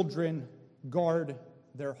children guard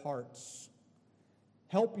their hearts.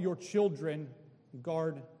 Help your children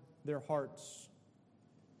guard their hearts.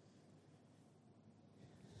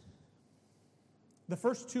 The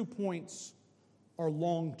first 2 points are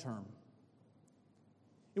long term.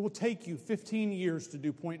 It will take you 15 years to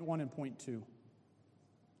do point 1 and point 2.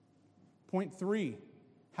 Point 3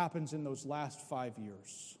 happens in those last 5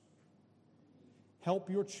 years. Help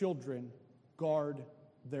your children guard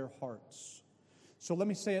their hearts. So let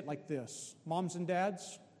me say it like this. Moms and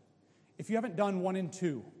dads, if you haven't done 1 and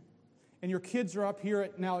 2, and your kids are up here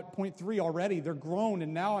now at point 3 already, they're grown,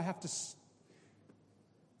 and now I have to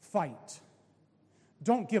fight.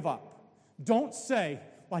 Don't give up. Don't say,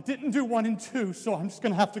 well, I didn't do 1 and 2, so I'm just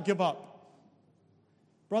going to have to give up.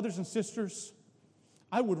 Brothers and sisters,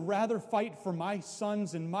 I would rather fight for my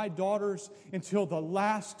sons and my daughters until the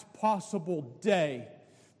last possible day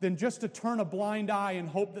than just to turn a blind eye and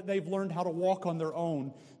hope that they've learned how to walk on their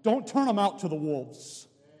own. Don't turn them out to the wolves.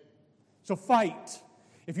 So fight.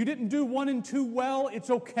 If you didn't do 1 and 2 well, it's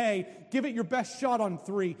okay. Give it your best shot on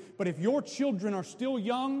 3. But if your children are still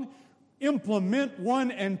young, implement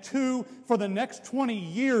 1 and 2 for the next 20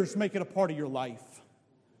 years. Make it a part of your life.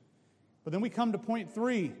 But then we come to point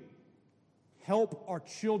 3. Help our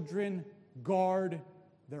children guard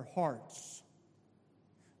their hearts.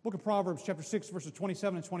 Book of Proverbs, chapter 6, verses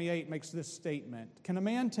 27 and 28 makes this statement. Can a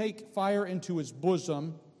man take fire into his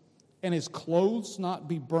bosom and his clothes not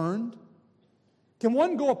be burned? Can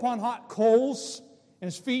one go upon hot coals and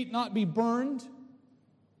his feet not be burned?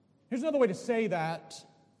 Here's another way to say that.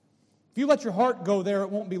 If you let your heart go there, it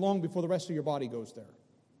won't be long before the rest of your body goes there.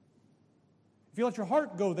 If you let your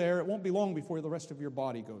heart go there, it won't be long before the rest of your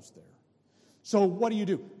body goes there. So what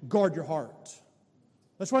do? Guard your heart.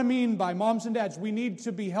 That's what I mean by moms and dads. We need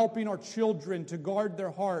to be helping our children to guard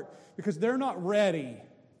their heart because they're not ready.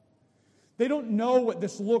 They don't know what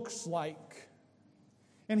this looks like.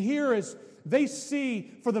 And here is they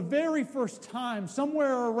see for the very first time,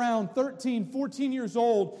 somewhere around 13, 14 years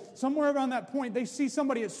old, somewhere around that point, they see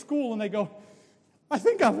somebody at school and they go, I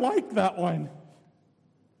think I like that one.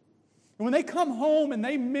 And when they come home and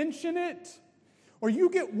they mention it, or you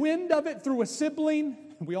get wind of it through a sibling,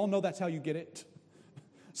 we all know that's how you get it.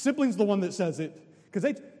 Sibling's the one that says it,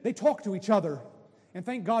 because they talk to each other. And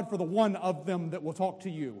thank God for the one of them that will talk to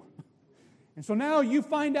you. And so now you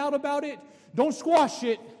find out about it. Don't squash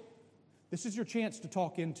it. This is your chance to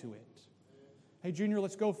talk into it. Hey, Junior,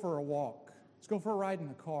 let's go for a walk. Let's go for a ride in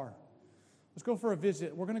the car. Let's go for a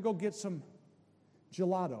visit. We're going to go get some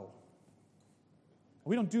gelato.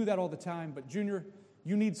 We don't do that all the time, but Junior,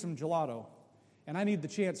 you need some gelato. And I need the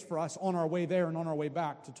chance for us on our way there and on our way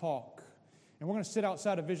back to talk. And we're going to sit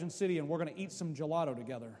outside of Vision City and we're going to eat some gelato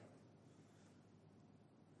together.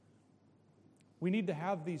 We need to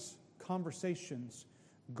have these conversations.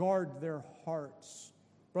 Guard their hearts.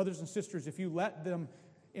 Brothers and sisters, if you let them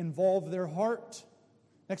involve their heart,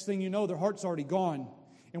 next thing you know, their heart's already gone.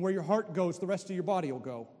 And where your heart goes, the rest of your body will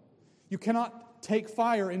go. You cannot take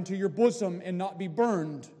fire into your bosom and not be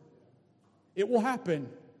burned. It will happen.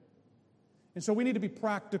 And so we need to be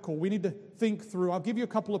practical. We need to think through. I'll give you a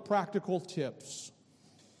couple of practical tips.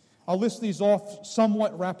 I'll list these off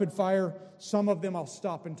somewhat rapid fire. Some of them I'll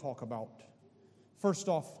stop and talk about. First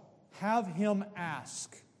off, have him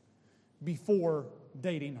ask before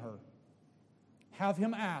dating her. Have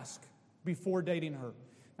him ask before dating her.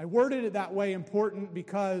 I worded it that way important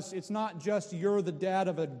because it's not just you're the dad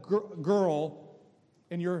of a girl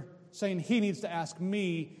and you're saying he needs to ask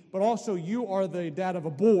me, but also you are the dad of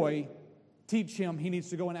a boy. Teach him he needs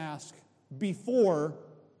to go and ask before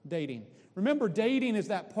dating. Remember, dating is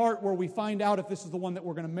that part where we find out if this is the one that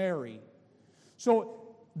we're going to marry.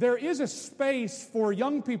 So there is a space for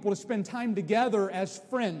young people to spend time together as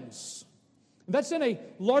friends. That's in a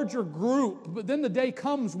larger group, but then the day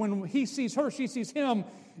comes when he sees her, she sees him,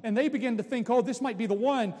 and they begin to think, oh, this might be the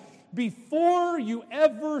one. Before you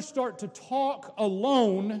ever start to talk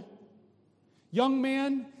alone, young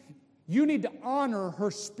man, you need to honor her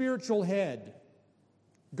spiritual head.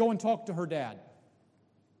 Go and talk to her dad.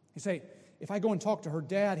 You say, if I go and talk to her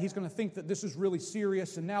dad, he's going to think that this is really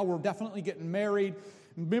serious, and now we're definitely getting married.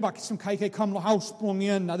 Maybe some kajke come house sprung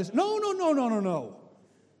in. Now this, no.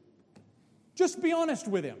 Just be honest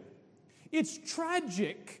with him. It's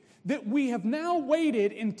tragic that we have now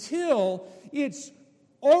waited until it's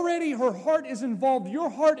already her heart is involved, your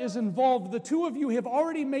heart is involved. The two of you have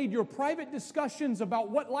already made your private discussions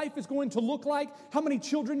about what life is going to look like, how many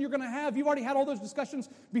children you're going to have. You've already had all those discussions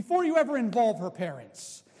before you ever involve her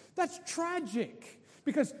parents. That's tragic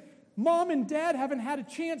because mom and dad haven't had a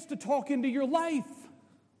chance to talk into your life.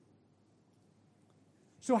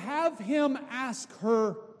 So have him ask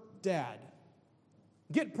her dad.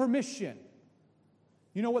 Get permission.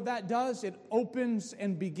 You know what that does? It opens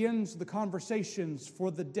and begins the conversations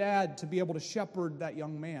for the dad to be able to shepherd that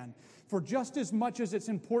young man. For just as much as it's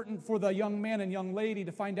important for the young man and young lady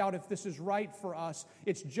to find out if this is right for us,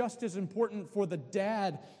 it's just as important for the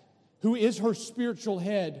dad, who is her spiritual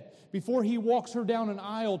head, before he walks her down an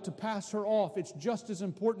aisle to pass her off. It's just as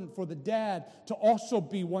important for the dad to also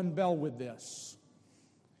be one bell with this.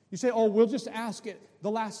 You say, oh, we'll just ask it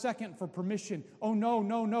the last second for permission. Oh,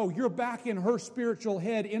 no. You're backing her spiritual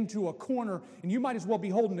head into a corner, and you might as well be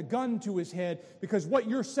holding a gun to his head, because what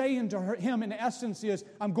you're saying to him in essence is,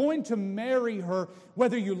 I'm going to marry her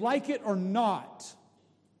whether you like it or not.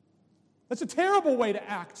 That's a terrible way to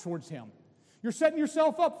act towards him. You're setting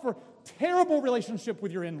yourself up for terrible relationship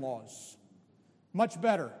with your in-laws. Much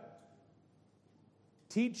better.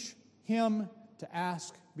 Teach him to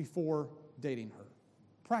ask before dating her.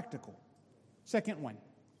 Practical. Second one,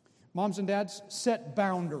 moms and dads, set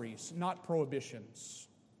boundaries, not prohibitions.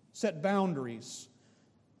 Set boundaries,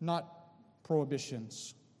 not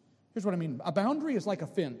prohibitions. Here's what I mean. A boundary is like a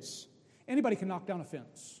fence. Anybody can knock down a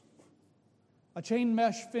fence. A chain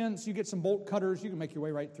mesh fence, you get some bolt cutters, you can make your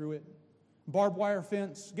way right through it. Barbed wire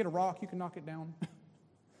fence, get a rock, you can knock it down.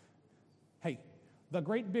 Hey, the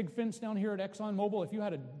great big fence down here at ExxonMobil, if you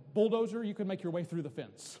had a bulldozer, you could make your way through the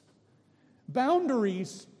fence.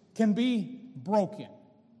 Boundaries can be broken.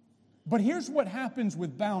 But here's what happens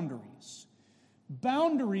with boundaries.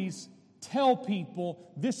 Boundaries tell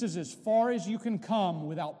people this is as far as you can come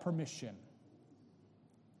without permission.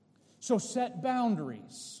 So set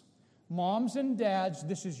boundaries. Moms and dads,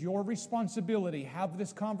 this is your responsibility. Have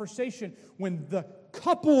this conversation. When the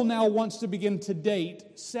couple now wants to begin to date,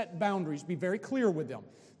 set boundaries. Be very clear with them.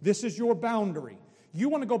 This is your boundary. You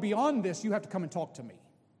want to go beyond this, you have to come and talk to me.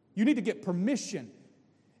 You need to get permission.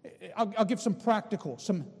 I'll give some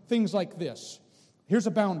things like this. Here's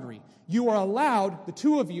a boundary. You are allowed, the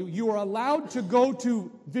two of you are allowed to go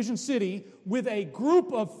to Vision City with a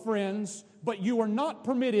group of friends, but you are not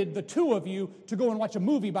permitted, the two of you, to go and watch a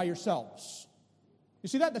movie by yourselves. You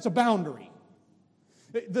see that? That's a boundary.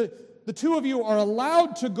 The two of you are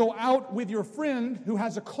allowed to go out with your friend who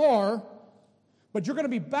has a car, but you're going to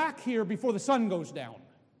be back here before the sun goes down.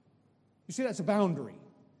 You see, that's a boundary.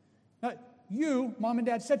 Now, you, mom and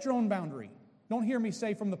dad, set your own boundary. Don't hear me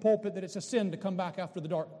say from the pulpit that it's a sin to come back after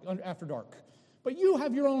dark. But you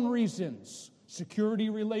have your own reasons,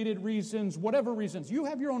 security-related reasons, whatever reasons. You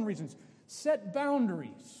have your own reasons. Set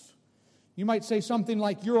boundaries. You might say something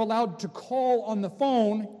like, you're allowed to call on the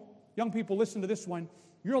phone. Young people, listen to this one.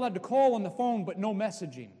 You're allowed to call on the phone, but no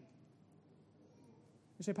messaging.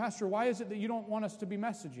 You say, Pastor, why is it that you don't want us to be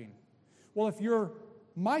messaging? Well, if you're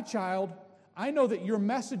my child, I know that your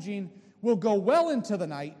messaging will go well into the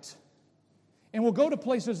night and will go to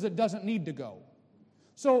places that doesn't need to go.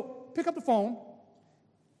 So pick up the phone.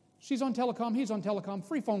 She's on telecom, he's on telecom.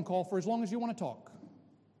 Free phone call for as long as you want to talk.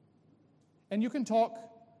 And you can talk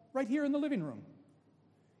right here in the living room.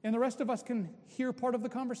 And the rest of us can hear part of the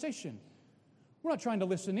conversation. We're not trying to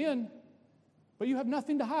listen in, but you have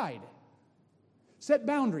nothing to hide. Set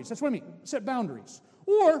boundaries. That's what I mean. Set boundaries.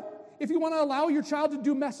 Or if you want to allow your child to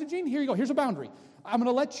do messaging, here you go. Here's a boundary. I'm going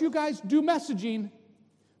to let you guys do messaging,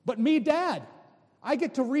 but me, Dad, I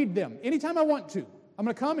get to read them anytime I want to. I'm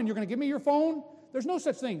going to come and you're going to give me your phone. There's no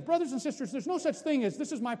such thing. Brothers and sisters, there's no such thing as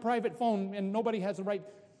this is my private phone and nobody has the right.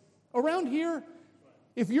 Around here,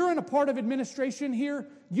 if you're in a part of administration here,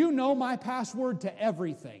 you know my password to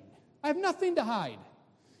everything. I have nothing to hide.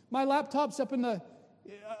 My laptop's up in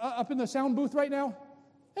the sound booth right now.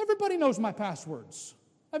 Everybody knows my passwords.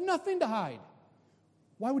 I have nothing to hide.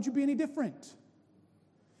 Why would you be any different?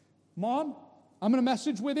 Mom, I'm going to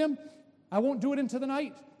message with him. I won't do it into the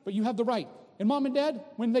night, but you have the right. And Mom and Dad,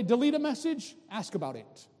 when they delete a message, ask about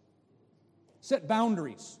it. Set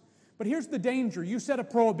boundaries. But here's the danger. You set a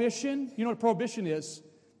prohibition. You know what a prohibition is?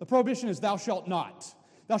 The prohibition is thou shalt not.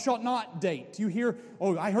 Thou shalt not date. You hear,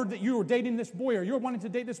 oh, I heard that you were dating this boy or you're wanting to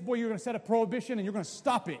date this boy. You're going to set a prohibition and you're going to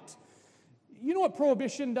stop it. You know what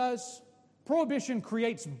prohibition does? Prohibition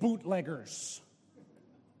creates bootleggers.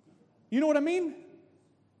 You know what I mean?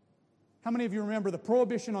 How many of you remember the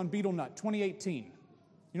prohibition on betel nut, 2018? You know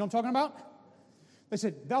what I'm talking about? They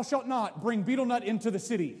said, thou shalt not bring betel nut into the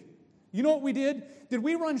city. You know what we did? Did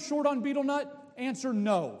we run short on betel nut? Answer,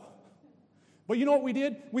 no. But you know what we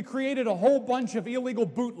did? We created a whole bunch of illegal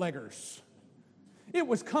bootleggers. It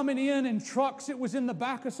was coming in trucks. It was in the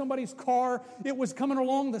back of somebody's car. It was coming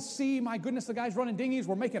along the sea. My goodness, the guys running dinghies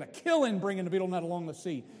were making a killing bringing the betel nut along the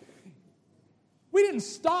sea. We didn't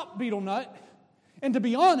stop betel nut. And to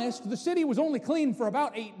be honest, the city was only clean for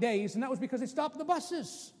about 8 days, and that was because they stopped the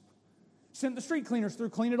buses. Sent the street cleaners through,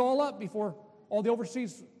 clean it all up before all the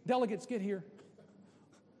overseas delegates get here.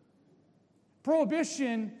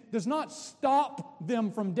 Prohibition does not stop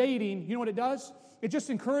them from dating. You know what it does? It just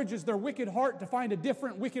encourages their wicked heart to find a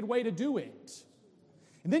different wicked way to do it.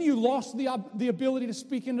 And then you lost the ability to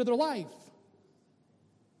speak into their life.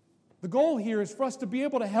 The goal here is for us to be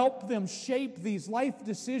able to help them shape these life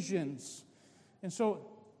decisions. And so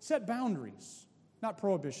set boundaries, not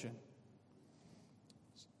prohibition.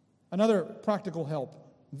 Another practical help,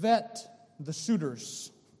 vet the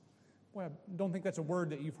suitors. Boy, I don't think that's a word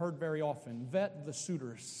that you've heard very often. Vet the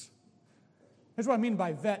suitors. Here's what I mean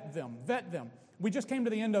by vet them. Vet them. We just came to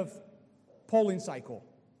the end of polling cycle,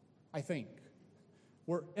 I think.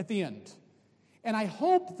 We're at the end. And I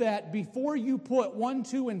hope that before you put 1,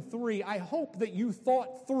 2, and 3, I hope that you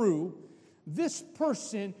thought through, this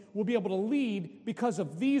person will be able to lead because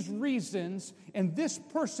of these reasons, and this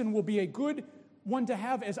person will be a good one to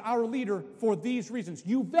have as our leader for these reasons.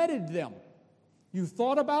 You vetted them. You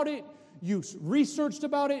thought about it. You researched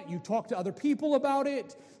about it. You talked to other people about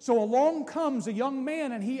it. So along comes a young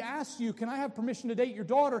man and he asks you, can I have permission to date your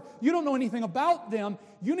daughter? You don't know anything about them.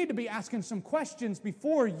 You need to be asking some questions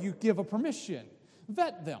before you give a permission.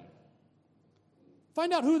 Vet them.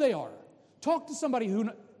 Find out who they are. Talk to somebody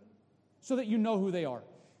so that you know who they are.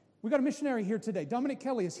 We got a missionary here today. Dominic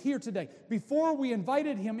Kelly is here today. Before we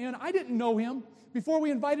invited him in, I didn't know him. Before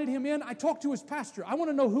we invited him in, I talked to his pastor. I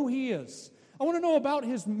want to know who he is. I want to know about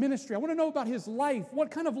his ministry. I want to know about his life.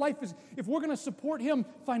 What kind of life is, if we're going to support him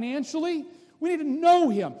financially, we need to know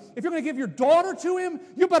him. If you're going to give your daughter to him,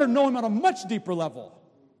 you better know him on a much deeper level.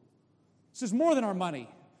 This is more than our money.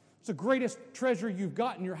 It's the greatest treasure you've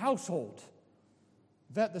got in your household.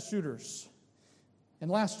 Vet the suitors.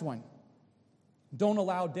 And last one, don't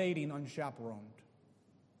allow dating unchaperoned.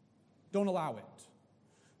 Don't allow it.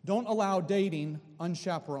 Don't allow dating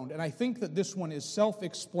unchaperoned. And I think that this one is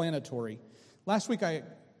self-explanatory. Last week I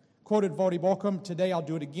quoted Voddie Baucham. Today I'll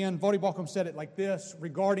do it again. Voddie Baucham said it like this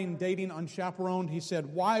regarding dating unchaperoned. He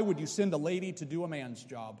said, why would you send a lady to do a man's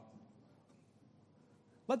job?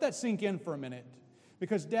 Let that sink in for a minute.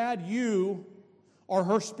 Because, Dad, you are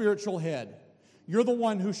her spiritual head. You're the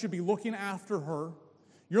one who should be looking after her.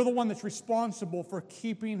 You're the one that's responsible for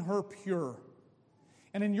keeping her pure.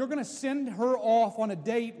 And then you're going to send her off on a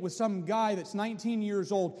date with some guy that's 19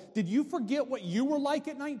 years old. Did you forget what you were like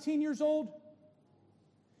at 19 years old?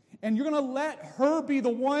 And you're going to let her be the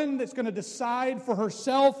one that's going to decide for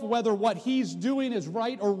herself whether what he's doing is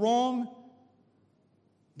right or wrong?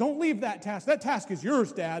 Don't leave that task. That task is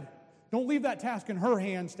yours, Dad. Don't leave that task in her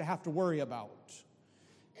hands to have to worry about.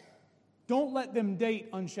 Don't let them date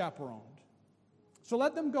unchaperoned. So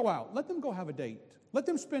let them go out. Let them go have a date. Let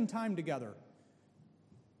them spend time together.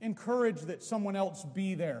 Encourage that someone else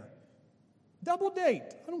be there. Double date.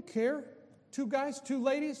 I don't care. 2 guys, 2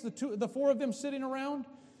 ladies, the 4 of them sitting around.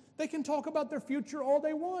 They can talk about their future all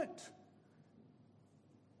they want.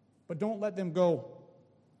 But don't let them go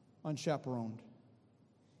unchaperoned.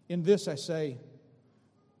 In this, I say,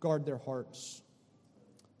 guard their hearts.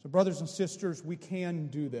 So, brothers and sisters, we can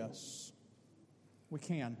do this. We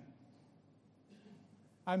can.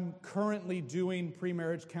 I'm currently doing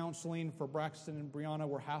pre-marriage counseling for Braxton and Brianna.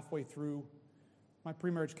 We're halfway through. My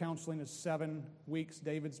pre-marriage counseling is 7 weeks.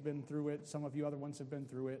 David's been through it. Some of you other ones have been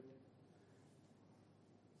through it.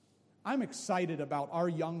 I'm excited about our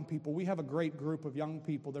young people. We have a great group of young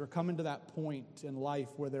people that are coming to that point in life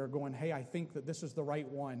where they're going, hey, I think that this is the right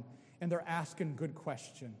one. And they're asking good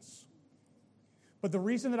questions. But the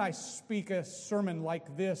reason that I speak a sermon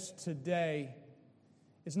like this today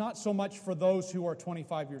is not so much for those who are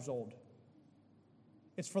 25 years old.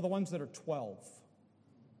 It's for the ones that are 12.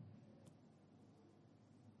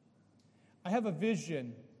 I have a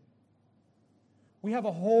vision. We have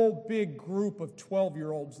a whole big group of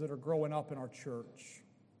 12-year-olds that are growing up in our church.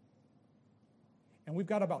 And we've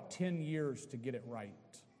got about 10 years to get it right.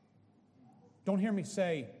 Don't hear me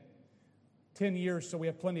say 10 years so we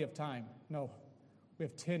have plenty of time. No, we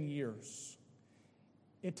have 10 years.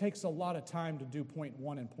 It takes a lot of time to do point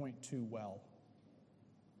 1 and point 2 well.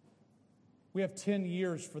 We have 10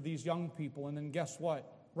 years for these young people, and then guess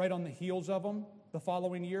what? Right on the heels of them, the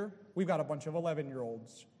following year, we've got a bunch of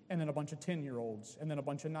 11-year-olds, and then a bunch of 10-year-olds, and then a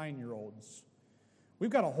bunch of 9-year-olds.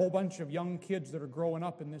 We've got a whole bunch of young kids that are growing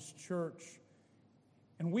up in this church,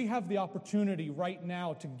 and we have the opportunity right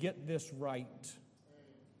now to get this right.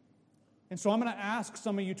 And so I'm going to ask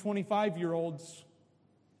some of you 25-year-olds,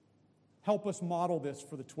 help us model this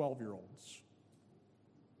for the 12-year-olds.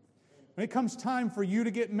 When it comes time for you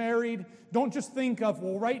to get married, don't just think of,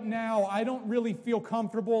 well, right now, I don't really feel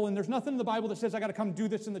comfortable, and there's nothing in the Bible that says I got to come do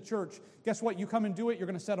this in the church. Guess what? You come and do it, you're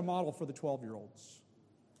going to set a model for the 12-year-olds.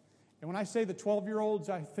 And when I say the 12-year-olds,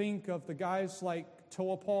 I think of the guys like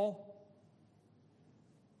Toa Paul,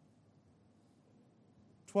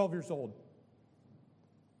 12 years old,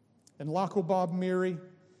 and Laco Bob Miri,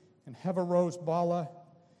 and Heva Rose Bala,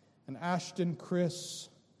 and Ashton Chris,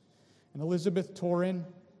 and Elizabeth Torin,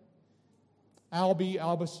 Albie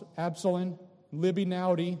Absalon, Libby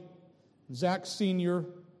Nowdy, Zach Sr.,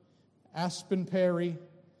 Aspen Perry,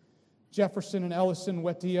 Jefferson and Ellison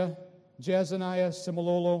Wetia, Jazaniah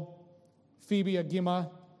Simololo, Phoebe Agima,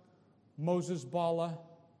 Moses Bala.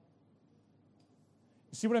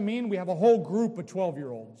 You see what I mean? We have a whole group of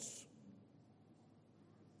 12-year-olds.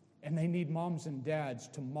 And they need moms and dads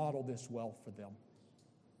to model this well for them.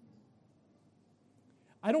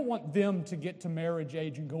 I don't want them to get to marriage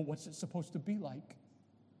age and go, what's it supposed to be like?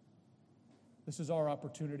 This is our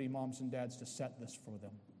opportunity, moms and dads, to set this for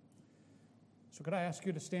them. So could I ask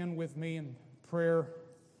you to stand with me in prayer?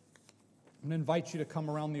 I'm going to invite you to come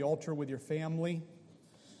around the altar with your family.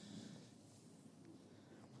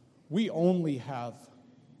 We only have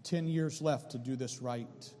 10 years left to do this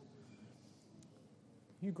right.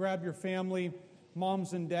 You grab your family,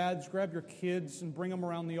 moms and dads, grab your kids and bring them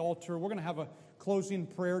around the altar. We're going to have a closing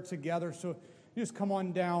prayer together, so you just come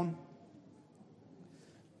on down.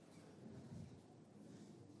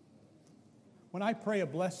 When I pray a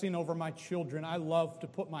blessing over my children, I love to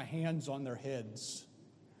put my hands on their heads.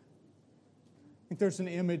 I think there's an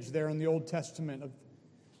image there in the Old Testament of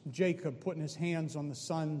Jacob putting his hands on the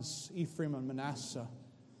sons, Ephraim and Manasseh.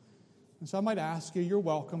 And so I might ask you, you're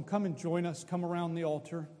welcome, come and join us, come around the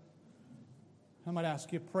altar. I might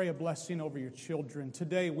ask you, pray a blessing over your children.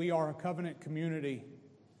 Today we are a covenant community.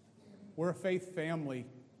 We're a faith family.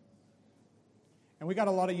 And we got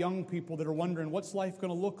a lot of young people that are wondering, what's life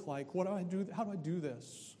going to look like? What do I do? How do I do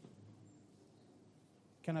this?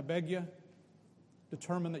 Can I beg you?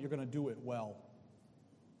 Determine that you're going to do it well.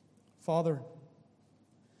 Father,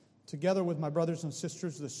 together with my brothers and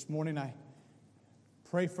sisters this morning, I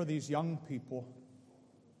pray for these young people.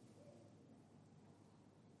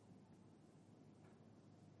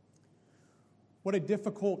 What a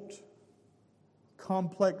difficult,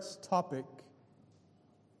 complex topic.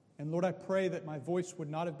 And Lord, I pray that my voice would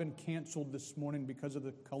not have been canceled this morning because of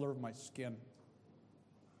the color of my skin.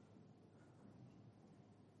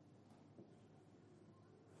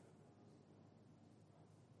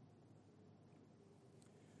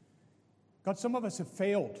 God, some of us have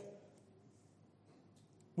failed.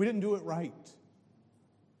 We didn't do it right.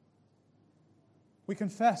 We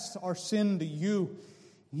confess our sin to you.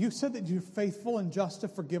 You said that you're faithful and just to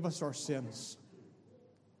forgive us our sins.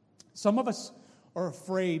 Some of us are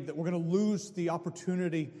afraid that we're going to lose the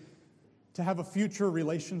opportunity to have a future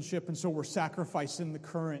relationship, and so we're sacrificing the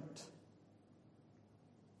current.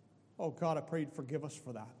 Oh God, I pray you'd forgive us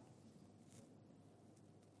for that.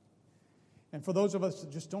 And for those of us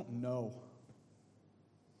that just don't know,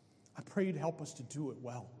 I pray you'd help us to do it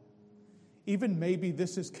well. Even maybe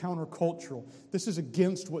this is countercultural. This is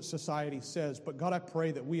against what society says. But God, I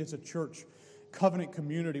pray that we as a church, covenant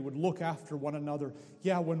community, would look after one another.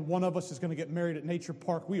 Yeah, when one of us is going to get married at Nature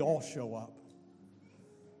Park, we all show up.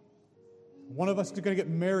 One of us is going to get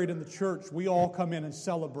married in the church, we all come in and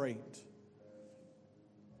celebrate.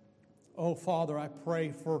 Oh, Father, I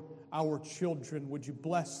pray for our children. Would you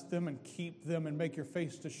bless them and keep them and make your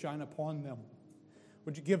face to shine upon them?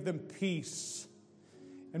 Would you give them peace?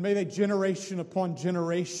 And may they generation upon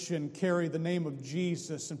generation carry the name of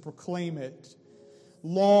Jesus and proclaim it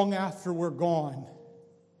long after we're gone.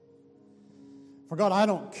 For God, I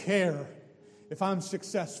don't care if I'm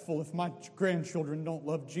successful, if my grandchildren don't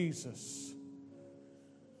love Jesus.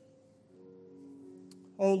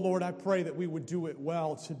 Oh Lord, I pray that we would do it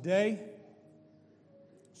well today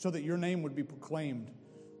so that your name would be proclaimed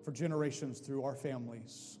for generations through our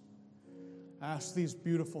families. I ask these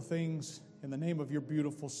beautiful things in the name of your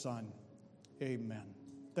beautiful Son. Amen.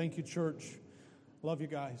 Thank you, church. Love you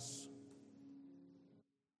guys.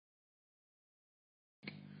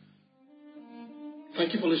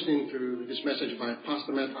 Thank you for listening to this message by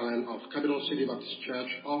Pastor Matt Allen of Capital City Baptist Church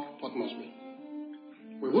of Port Moresby.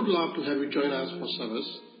 We would love to have you join us for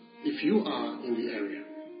service if you are in the area.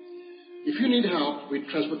 If you need help with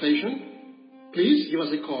transportation, please give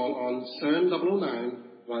us a call on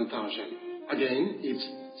 709-1000. Again, it's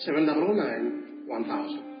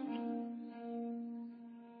 709-1000.